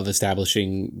job of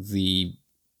establishing the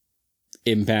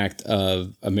impact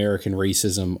of American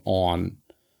racism on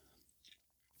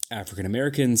African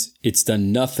Americans. It's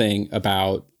done nothing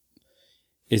to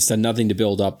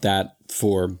build up that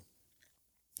for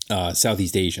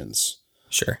Southeast Asians.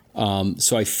 Sure.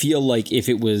 So I feel like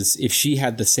if she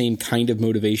had the same kind of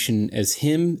motivation as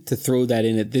him, to throw that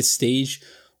in at this stage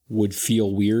would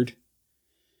feel weird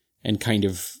and kind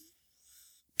of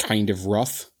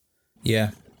rough.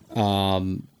 Yeah.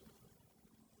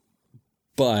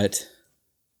 But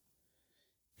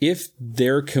if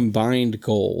their combined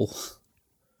goal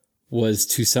was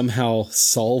to somehow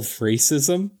solve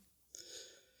racism,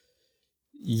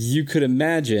 you could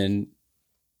imagine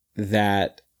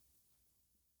that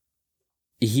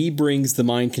he brings the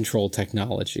mind control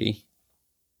technology.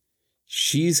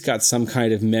 She's got some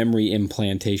kind of memory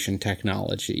implantation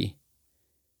technology.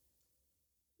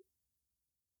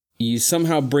 You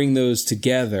somehow bring those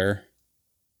together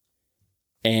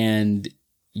and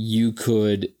you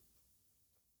could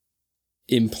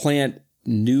implant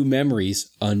new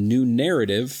memories, a new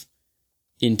narrative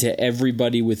into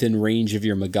everybody within range of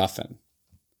your MacGuffin.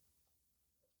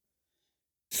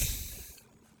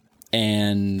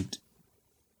 And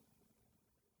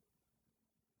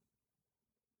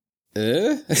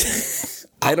I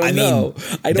don't know.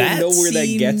 I don't know where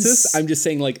that gets us. I'm just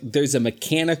saying, like, there's a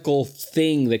mechanical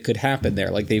thing that could happen there.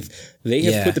 Like they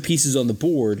have put the pieces on the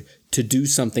board to do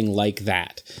something like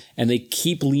that, and they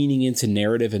keep leaning into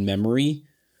narrative and memory.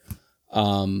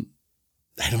 I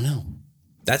don't know.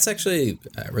 That's actually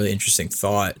a really interesting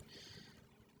thought.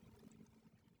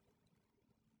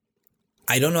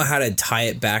 I don't know how to tie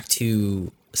it back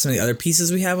to some of the other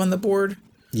pieces we have on the board.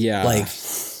 Yeah. Like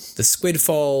the Squid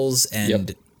Falls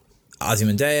and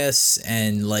Ozymandias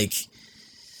and like,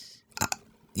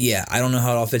 I don't know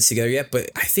how it all fits together yet, but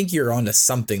I think you're onto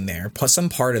something there. Plus some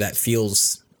part of that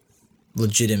feels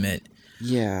legitimate.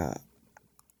 Yeah.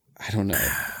 I don't know.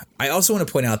 I also want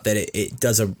to point out that it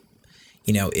does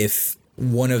if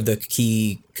one of the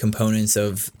key components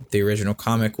of the original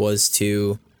comic was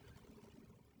to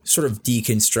sort of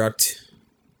deconstruct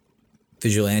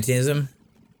vigilantism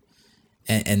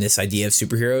and this idea of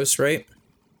superheroes, right?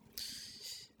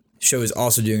 The show is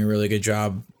also doing a really good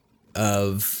job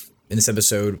of, in this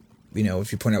episode,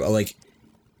 if you point out, like,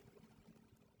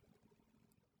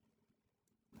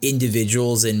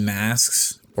 individuals in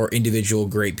masks or individual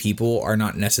great people are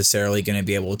not necessarily going to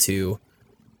be able to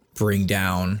bring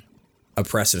down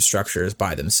oppressive structures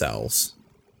by themselves.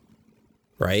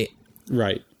 Right?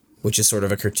 Right. Which is sort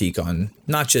of a critique on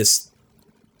not just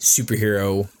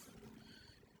superhero,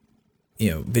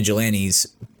 vigilantes,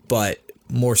 but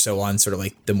more so on sort of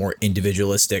like the more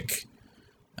individualistic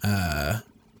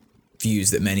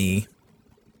views that many,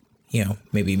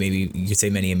 maybe you could say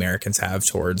many Americans have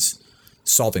towards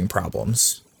solving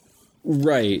problems.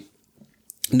 Right.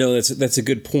 No, that's a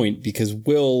good point, because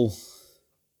Will,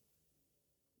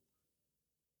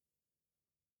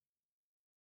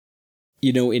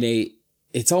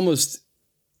 it's almost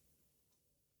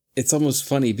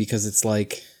funny, because it's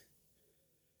like,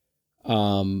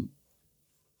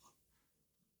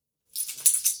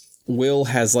 Will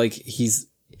has like,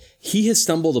 he has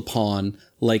stumbled upon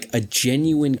like a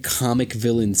genuine comic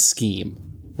villain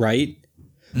scheme, right?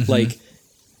 Mm-hmm. Like,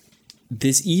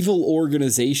 this evil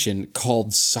organization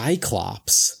called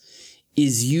Cyclops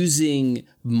is using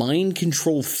mind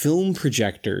control film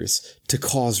projectors to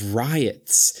cause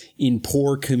riots in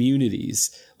poor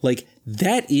communities. Like,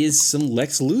 that is some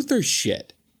Lex Luthor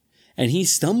shit. And he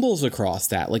stumbles across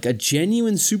that, like a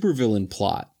genuine supervillain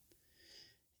plot.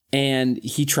 And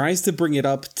he tries to bring it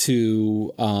up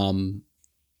to the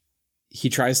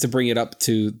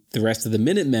rest of the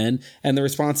Minutemen, and the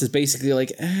response is basically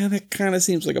like, that kind of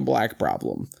seems like a Black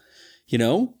problem,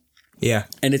 Yeah.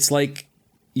 And it's like,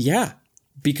 yeah,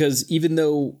 because even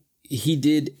though he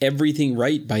did everything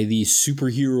right by the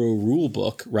superhero rule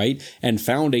book, right, and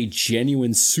found a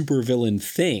genuine supervillain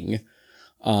thing,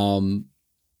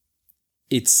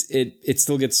 it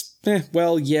still gets,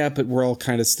 well, yeah, but we're all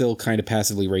still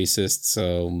passively racist,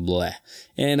 so bleh.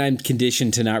 And I'm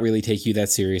conditioned to not really take you that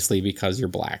seriously because you're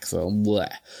Black, so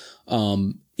bleh.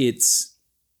 It's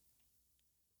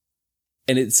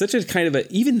such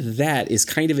a even that is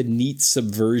kind of a neat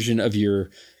subversion of your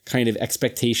kind of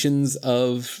expectations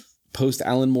of post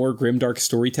Alan Moore grimdark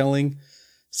storytelling.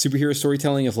 Superhero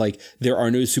storytelling of like, there are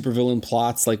no supervillain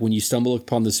plots. Like, when you stumble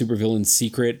upon the supervillain's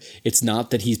secret, it's not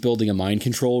that he's building a mind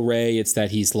control ray. It's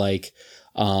that he's like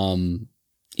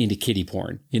into kiddie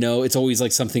porn. It's always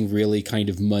like something really kind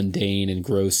of mundane and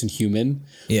gross and human.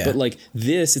 Yeah. But like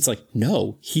this, it's like,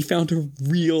 no, he found a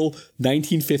real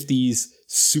 1950s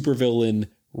supervillain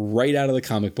right out of the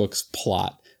comic books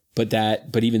plot. But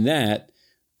even that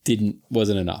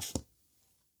wasn't enough.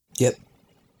 Yep.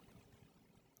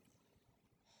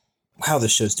 Wow,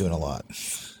 this show's doing a lot.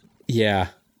 Yeah.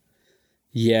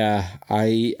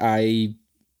 I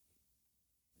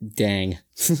dang.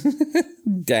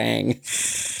 Dang.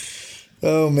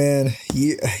 Oh man,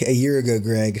 a year ago,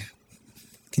 Greg.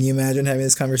 Can you imagine having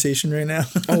this conversation right now?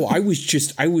 Oh, I was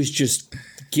just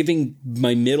giving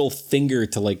my middle finger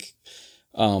to like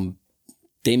Damon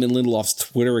Lindelof's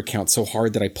Twitter account so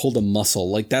hard that I pulled a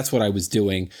muscle. Like, that's what I was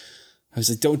doing. I was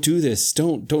like, don't do this.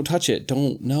 Don't touch it.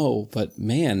 Don't know. But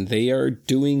man, they are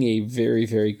doing a very,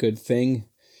 very good thing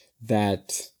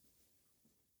that,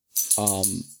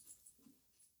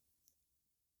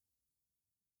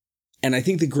 and I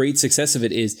think the great success of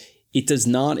it is it does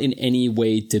not in any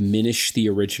way diminish the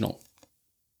original.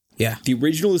 Yeah. The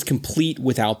original is complete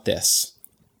without this.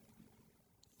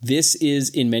 This is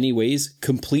in many ways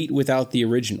complete without the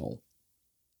original.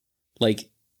 Like,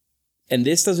 and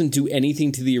this doesn't do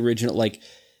anything to the original, like,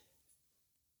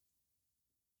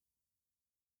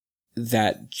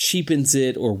 that cheapens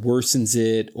it or worsens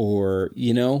it or,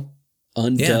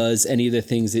 undoes any of the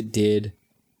things it did.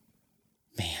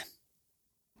 Man.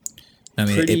 I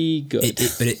mean, pretty good.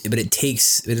 But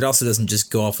it also doesn't just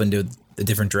go off into a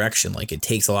different direction. Like, it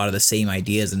takes a lot of the same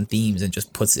ideas and themes and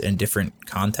just puts it in different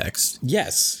context.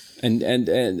 Yes. And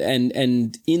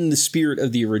in the spirit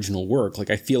of the original work, like,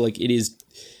 I feel like it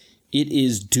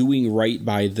is doing right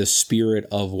by the spirit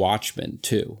of Watchmen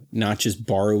too, not just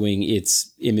borrowing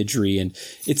its imagery. And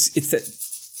it's that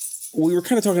we were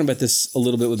kind of talking about this a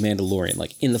little bit with Mandalorian.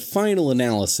 Like, in the final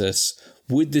analysis,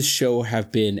 would this show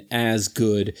have been as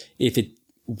good if it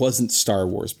wasn't Star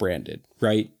Wars branded,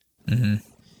 right? Mm-hmm.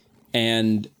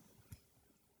 And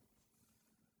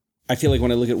I feel like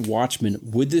when I look at Watchmen,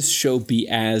 would this show be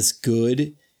as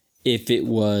good if it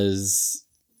was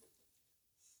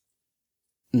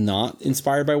not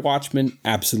inspired by Watchmen?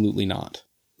 Absolutely not.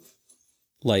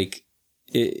 Like,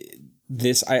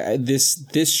 this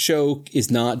show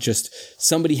is not just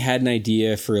somebody had an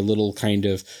idea for a little kind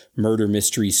of murder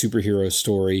mystery superhero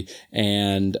story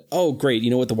and, oh, great, you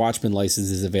know what, the Watchmen license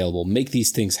is available. Make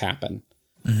these things happen.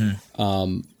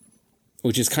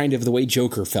 Which is kind of the way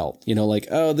Joker felt, you know, like,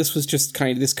 oh, this was just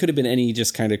this could have been any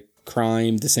just kind of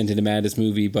crime, Descent into Madness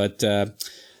movie, but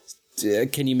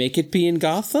can you make it be in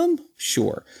Gotham?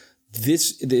 Sure.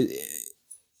 This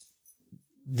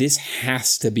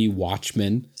has to be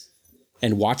Watchmen,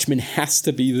 and Watchmen has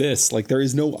to be this. Like,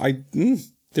 there's no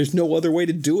other way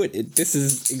to do it. This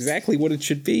is exactly what it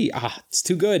should be. It's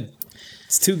too good.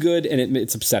 It's too good, and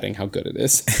it's upsetting how good it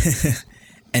is.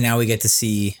 And now we get to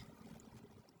see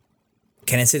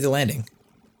Can I Say the Landing?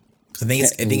 I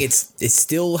think it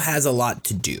still has a lot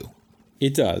to do.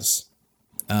 It does.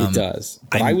 It does.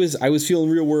 But I was feeling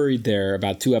real worried there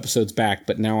about 2 episodes back,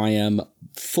 but now I am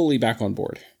fully back on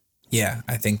board. Yeah,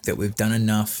 I think that we've done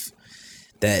enough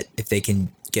that if they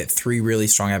can get 3 really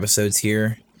strong episodes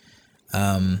here,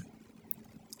 I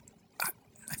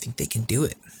think they can do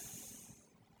it.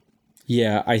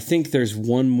 Yeah, I think there's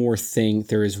one more thing.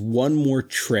 There is one more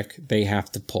trick they have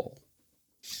to pull.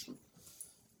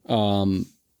 And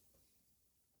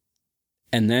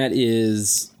that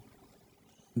is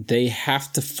they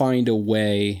have to find a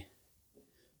way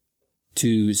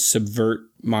to subvert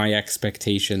my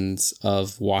expectations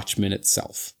of Watchmen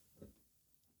itself.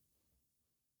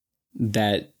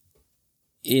 That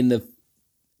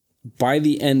by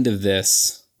the end of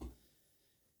this,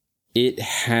 it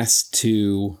has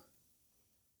to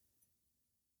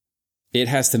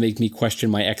make me question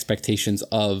my expectations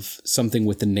of something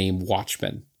with the name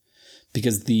Watchmen.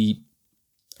 Because the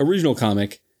original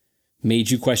comic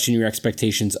made you question your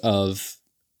expectations of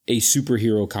a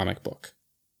superhero comic book.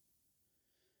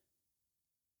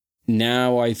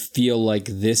 Now I feel like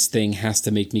this thing has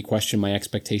to make me question my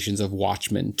expectations of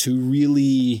Watchmen to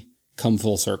really come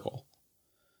full circle.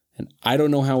 And I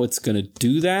don't know how it's going to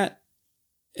do that.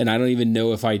 And I don't even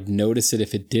know if I'd notice it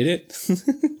if it did it.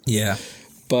 Yeah.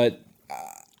 But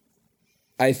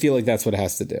I feel like that's what it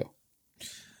has to do.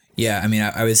 Yeah, I mean,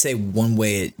 I would say one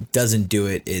way it doesn't do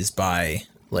it is by,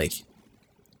 like,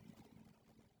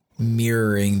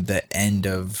 mirroring the end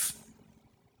of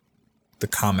the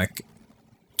comic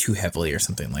too heavily or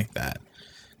something like that.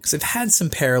 Because I've had some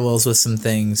parallels with some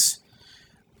things,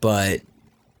 but,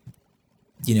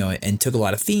 you know, and took a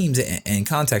lot of themes and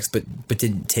context, but they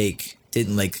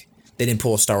didn't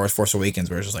pull a Star Wars Force Awakens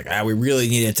where it's just like, we really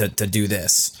needed to do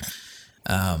this.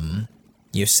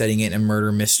 You're setting it in a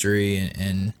murder mystery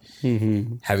and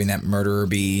having that murderer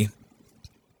be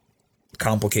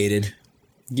complicated.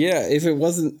 Yeah, if it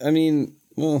wasn't, I mean,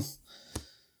 well,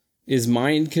 is a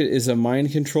mind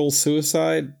control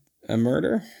suicide a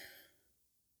murder?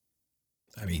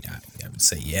 I mean, I would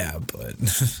say yeah, but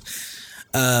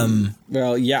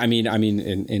well, yeah, I mean,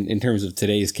 in terms of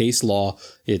today's case law,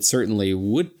 it certainly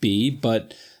would be,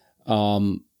 but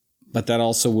that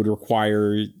also would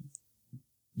require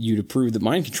you to prove that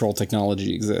mind control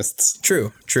technology exists.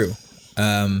 True.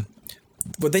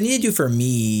 What they need to do for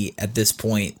me at this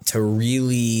point to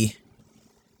really,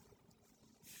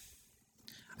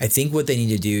 I think what they need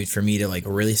to do for me to like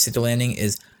really stick to landing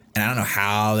is, and I don't know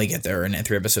how they get there in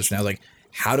 3 episodes from now, like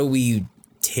how do we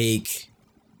take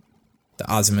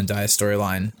the Ozymandias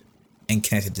storyline and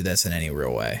connect it to this in any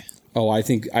real way? Oh, I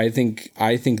think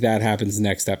that happens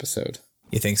next episode.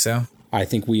 You think so? I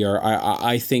think we are.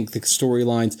 I think the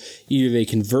storylines either they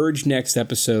converge next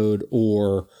episode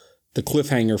or the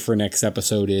cliffhanger for next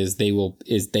episode is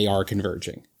they are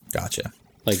converging. Gotcha.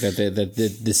 Like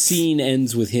the scene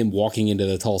ends with him walking into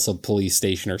the Tulsa police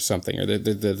station or something, or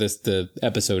the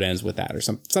episode ends with that or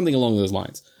something along those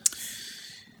lines.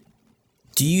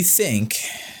 Do you think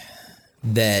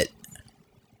that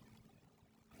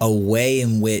a way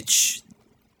in which,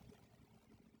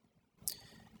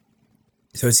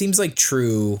 so it seems like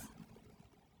True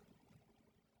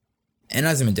and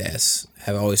Ozymandias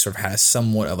have always sort of had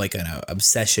somewhat of like an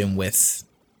obsession with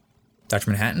Dr.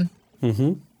 Manhattan.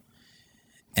 Mm-hmm.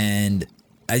 And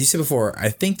as you said before, I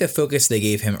think the focus they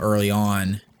gave him early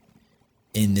on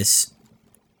in this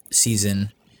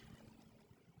season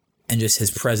and just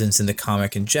his presence in the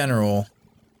comic in general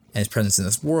and his presence in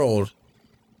this world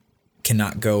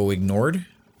cannot go ignored.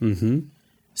 Mm-hmm.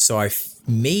 So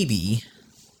maybe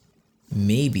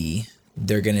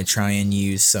they're going to try and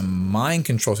use some mind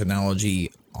control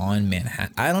technology on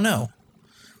Manhattan. I don't know.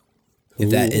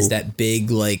 If that is that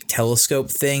big like telescope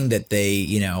thing that they,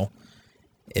 you know,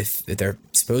 if they're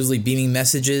supposedly beaming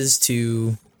messages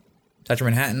to Dr.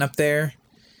 Manhattan up there,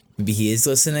 maybe he is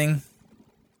listening,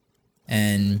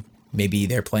 and maybe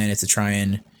their plan is to try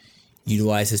and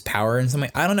utilize his power in some way.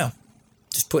 I don't know.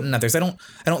 Just putting it out there. 'Cause I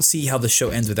don't see how the show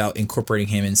ends without incorporating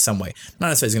him in some way. Not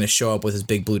necessarily he's going to show up with his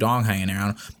big blue dong hanging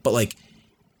around, but like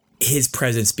his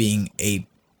presence being a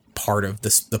part of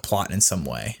the plot in some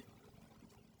way.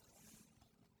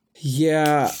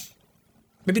 Yeah.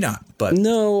 Maybe not, but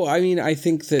no, I mean, I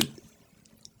think that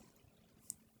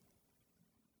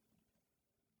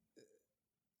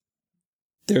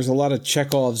there's a lot of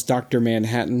Chekhov's Dr.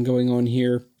 Manhattan going on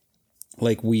here.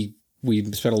 Like we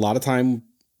spent a lot of time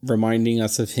reminding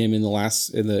us of him in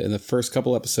the first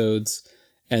couple episodes,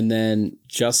 and then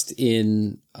just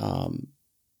in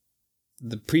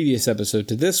the previous episode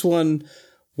to this one,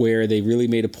 where they really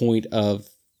made a point of,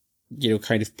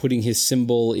 kind of putting his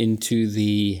symbol into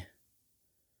the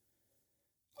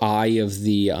eye of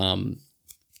the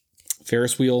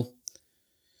Ferris wheel,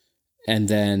 and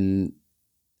then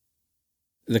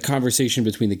the conversation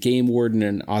between the game warden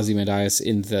and Ozymandias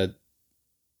in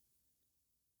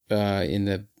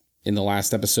the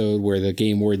last episode, where the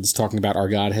game warden's talking about our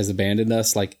God has abandoned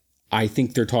us. Like, I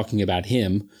think they're talking about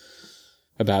him,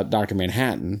 about Dr.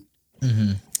 Manhattan.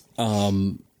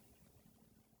 Mm-hmm.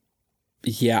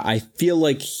 Yeah, I feel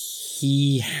like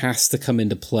he has to come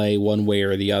into play one way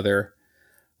or the other.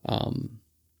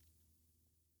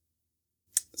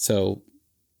 So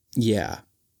yeah.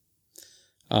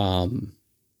 I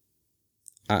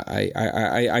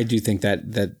do think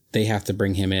that they have to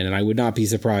bring him in, and I would not be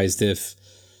surprised if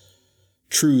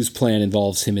True's plan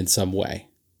involves him in some way.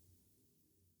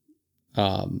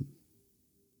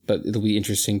 But it'll be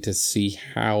interesting to see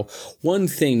how. One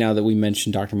thing, now that we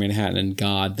mentioned Dr. Manhattan and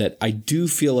God, that I do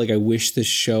feel like I wish this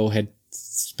show had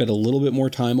spent a little bit more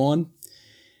time on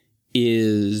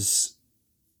is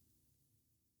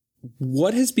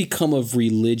what has become of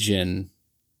religion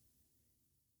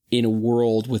in a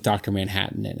world with Dr.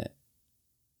 Manhattan in it,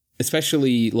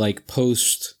 especially like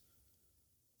post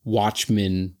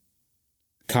Watchmen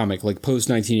comic, like post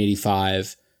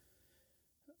 1985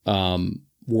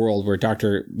 world where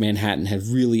Dr. Manhattan had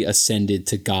really ascended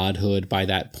to godhood by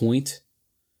that point.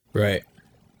 Right.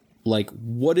 Like,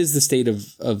 what is the state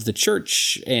of the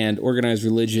church and organized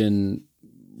religion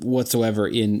whatsoever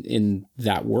in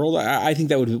that world? I think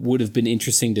that would have been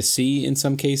interesting to see in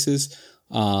some cases.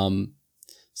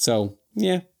 So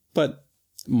yeah, but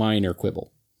minor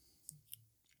quibble.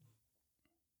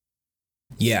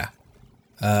 Yeah.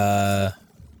 No,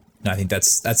 I think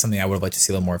that's something I would have liked to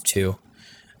see a little more of too.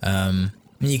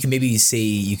 You can maybe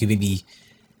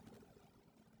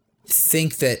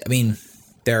think that, I mean,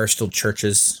 there are still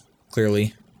churches,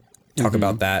 clearly, talk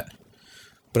about that,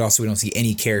 but also we don't see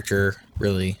any character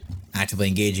really actively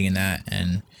engaging in that,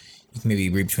 and you can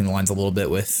maybe read between the lines a little bit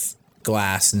with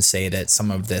Glass and say that some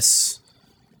of this,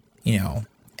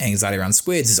 anxiety around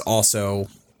squids is also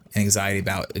anxiety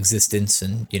about existence,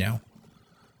 and,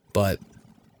 but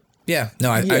yeah,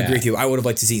 no, I agree with you. I would have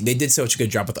liked to see, they did such a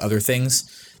good job with other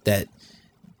things that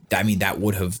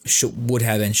would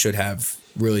have and should have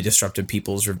really disrupted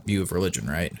people's view of religion,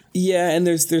 right? Yeah, and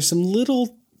there's some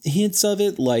little hints of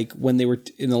it, like when they were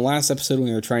in the last episode when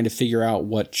they were trying to figure out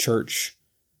what church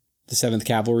the 7th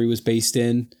Cavalry was based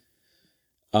in.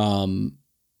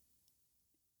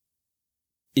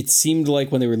 It seemed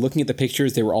like when they were looking at the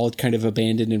pictures, they were all kind of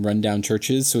abandoned and rundown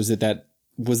churches. So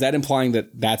was that implying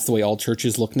that that's the way all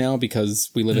churches look now because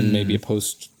we live in maybe a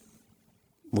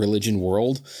post-religion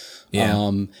world?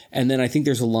 Yeah. And then I think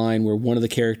there's a line where one of the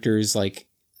characters, like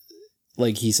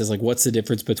he says, like, what's the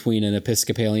difference between an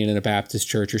Episcopalian and a Baptist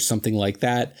church or something like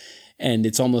that? And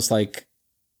it's almost like,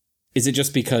 is it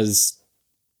just because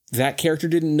that character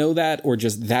didn't know that, or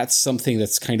just that's something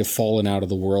that's kind of fallen out of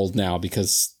the world now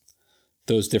because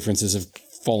those differences have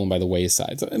fallen by the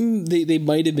wayside? So, they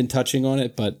might have been touching on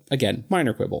it, but again,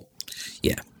 minor quibble.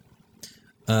 Yeah.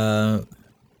 Are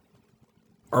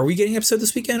we getting an episode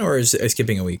this weekend, or is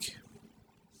skipping a week?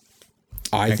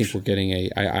 I think we're getting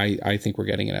I think we're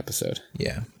getting an episode.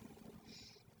 Yeah.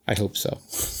 I hope so.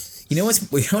 You know what's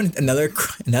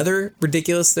another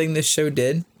ridiculous thing this show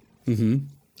did? Mm-hmm.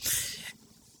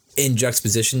 In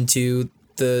juxtaposition to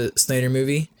the Snyder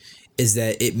movie is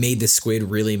that it made the squid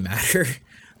really matter.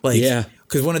 Yeah.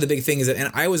 Because one of the big things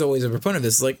and I was always a proponent of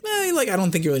this, I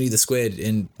don't think you really need the squid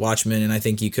in Watchmen, and I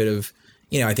think you could have,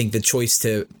 I think the choice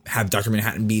to have Dr.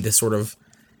 Manhattan be the sort of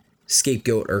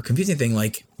scapegoat or confusing thing,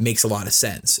 makes a lot of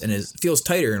sense, and it feels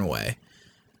tighter in a way.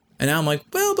 And now I'm like,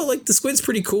 well, but the squid's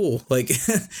pretty cool.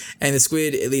 And the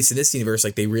squid, at least in this universe,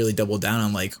 they really doubled down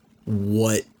on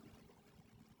what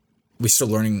we're still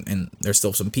learning, and there's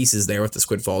still some pieces there with the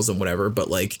squid falls and whatever,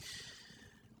 but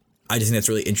I just think that's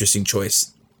a really interesting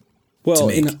choice Well,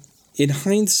 in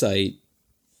hindsight,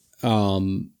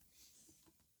 I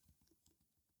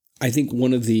think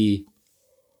one of the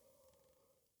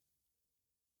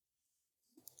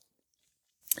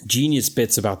genius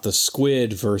bits about the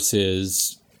squid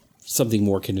versus something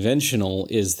more conventional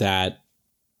is that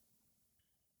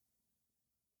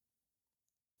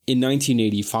in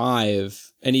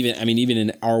 1985, and even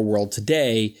in our world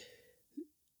today,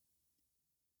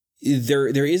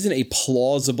 there isn't a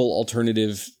plausible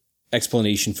alternative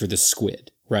explanation for the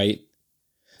squid, right?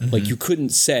 Mm-hmm. Like you couldn't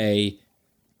say,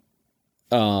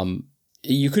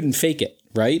 you couldn't fake it,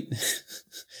 right?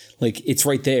 Like it's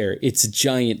right there. It's a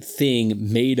giant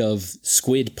thing made of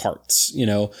squid parts,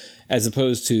 as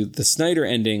opposed to the Snyder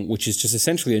ending, which is just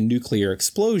essentially a nuclear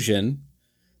explosion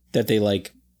that they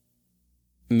like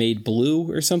made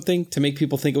blue or something to make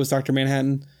people think it was Dr.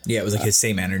 Manhattan. Yeah, it was like his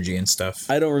same energy and stuff.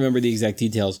 I don't remember the exact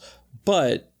details,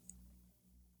 but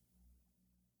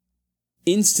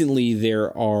instantly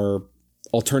there are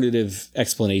alternative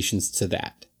explanations to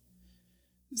that.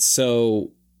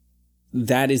 So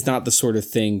that is not the sort of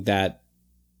thing that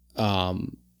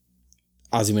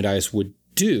Ozymandias would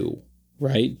do,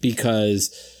 right?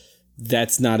 Because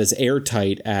that's not as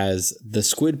airtight as the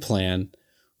squid plan,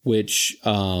 which,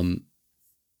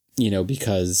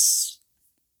 because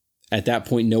at that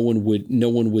point, no one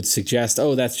would suggest,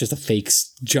 oh, that's just a fake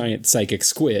giant psychic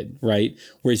squid, right?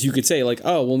 Whereas you could say like,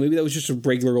 oh, well, maybe that was just a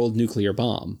regular old nuclear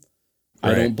bomb.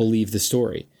 Right. I don't believe the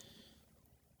story.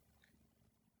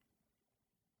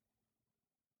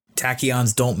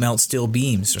 Tachyons don't melt steel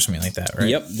beams or something like that, right?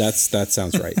 Yep, that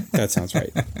sounds right. That sounds right.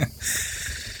 I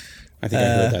think I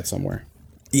heard that somewhere.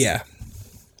 Yeah.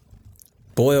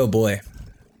 Boy, oh boy.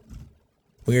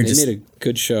 They made a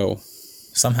good show.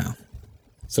 Somehow.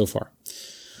 So far.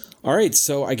 All right,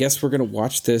 so I guess we're going to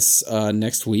watch this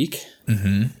next week.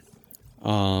 Mm-hmm.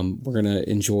 We're going to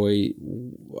enjoy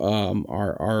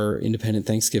our independent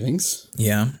Thanksgivings.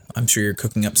 Yeah, I'm sure you're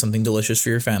cooking up something delicious for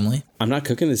your family. I'm not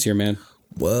cooking this year, man.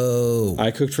 Whoa. I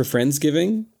cooked for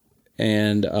Friendsgiving,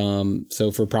 and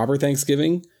so for proper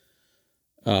Thanksgiving,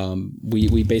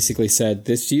 we basically said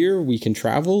this year we can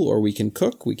travel or we can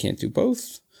cook. We can't do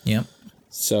both. Yep.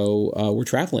 So we're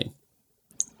traveling.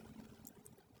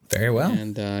 Very well.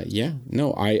 And I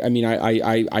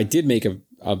did make a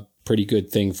pretty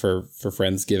good thing for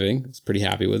Friendsgiving. I was pretty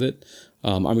happy with it.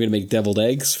 I'm going to make deviled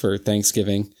eggs for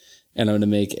Thanksgiving, and I'm going to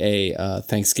make a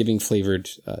Thanksgiving flavored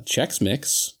Chex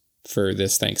Mix for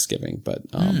this Thanksgiving. But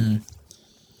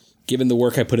given the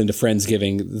work I put into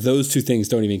Friendsgiving, those two things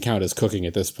don't even count as cooking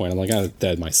at this point. I'm like, I'm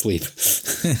dead in my sleep.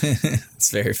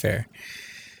 It's very fair.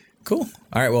 Cool.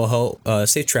 All right. Well,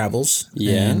 safe travels.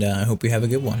 Yeah. And I hope you have a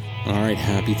good one. All right.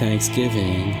 Happy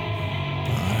Thanksgiving.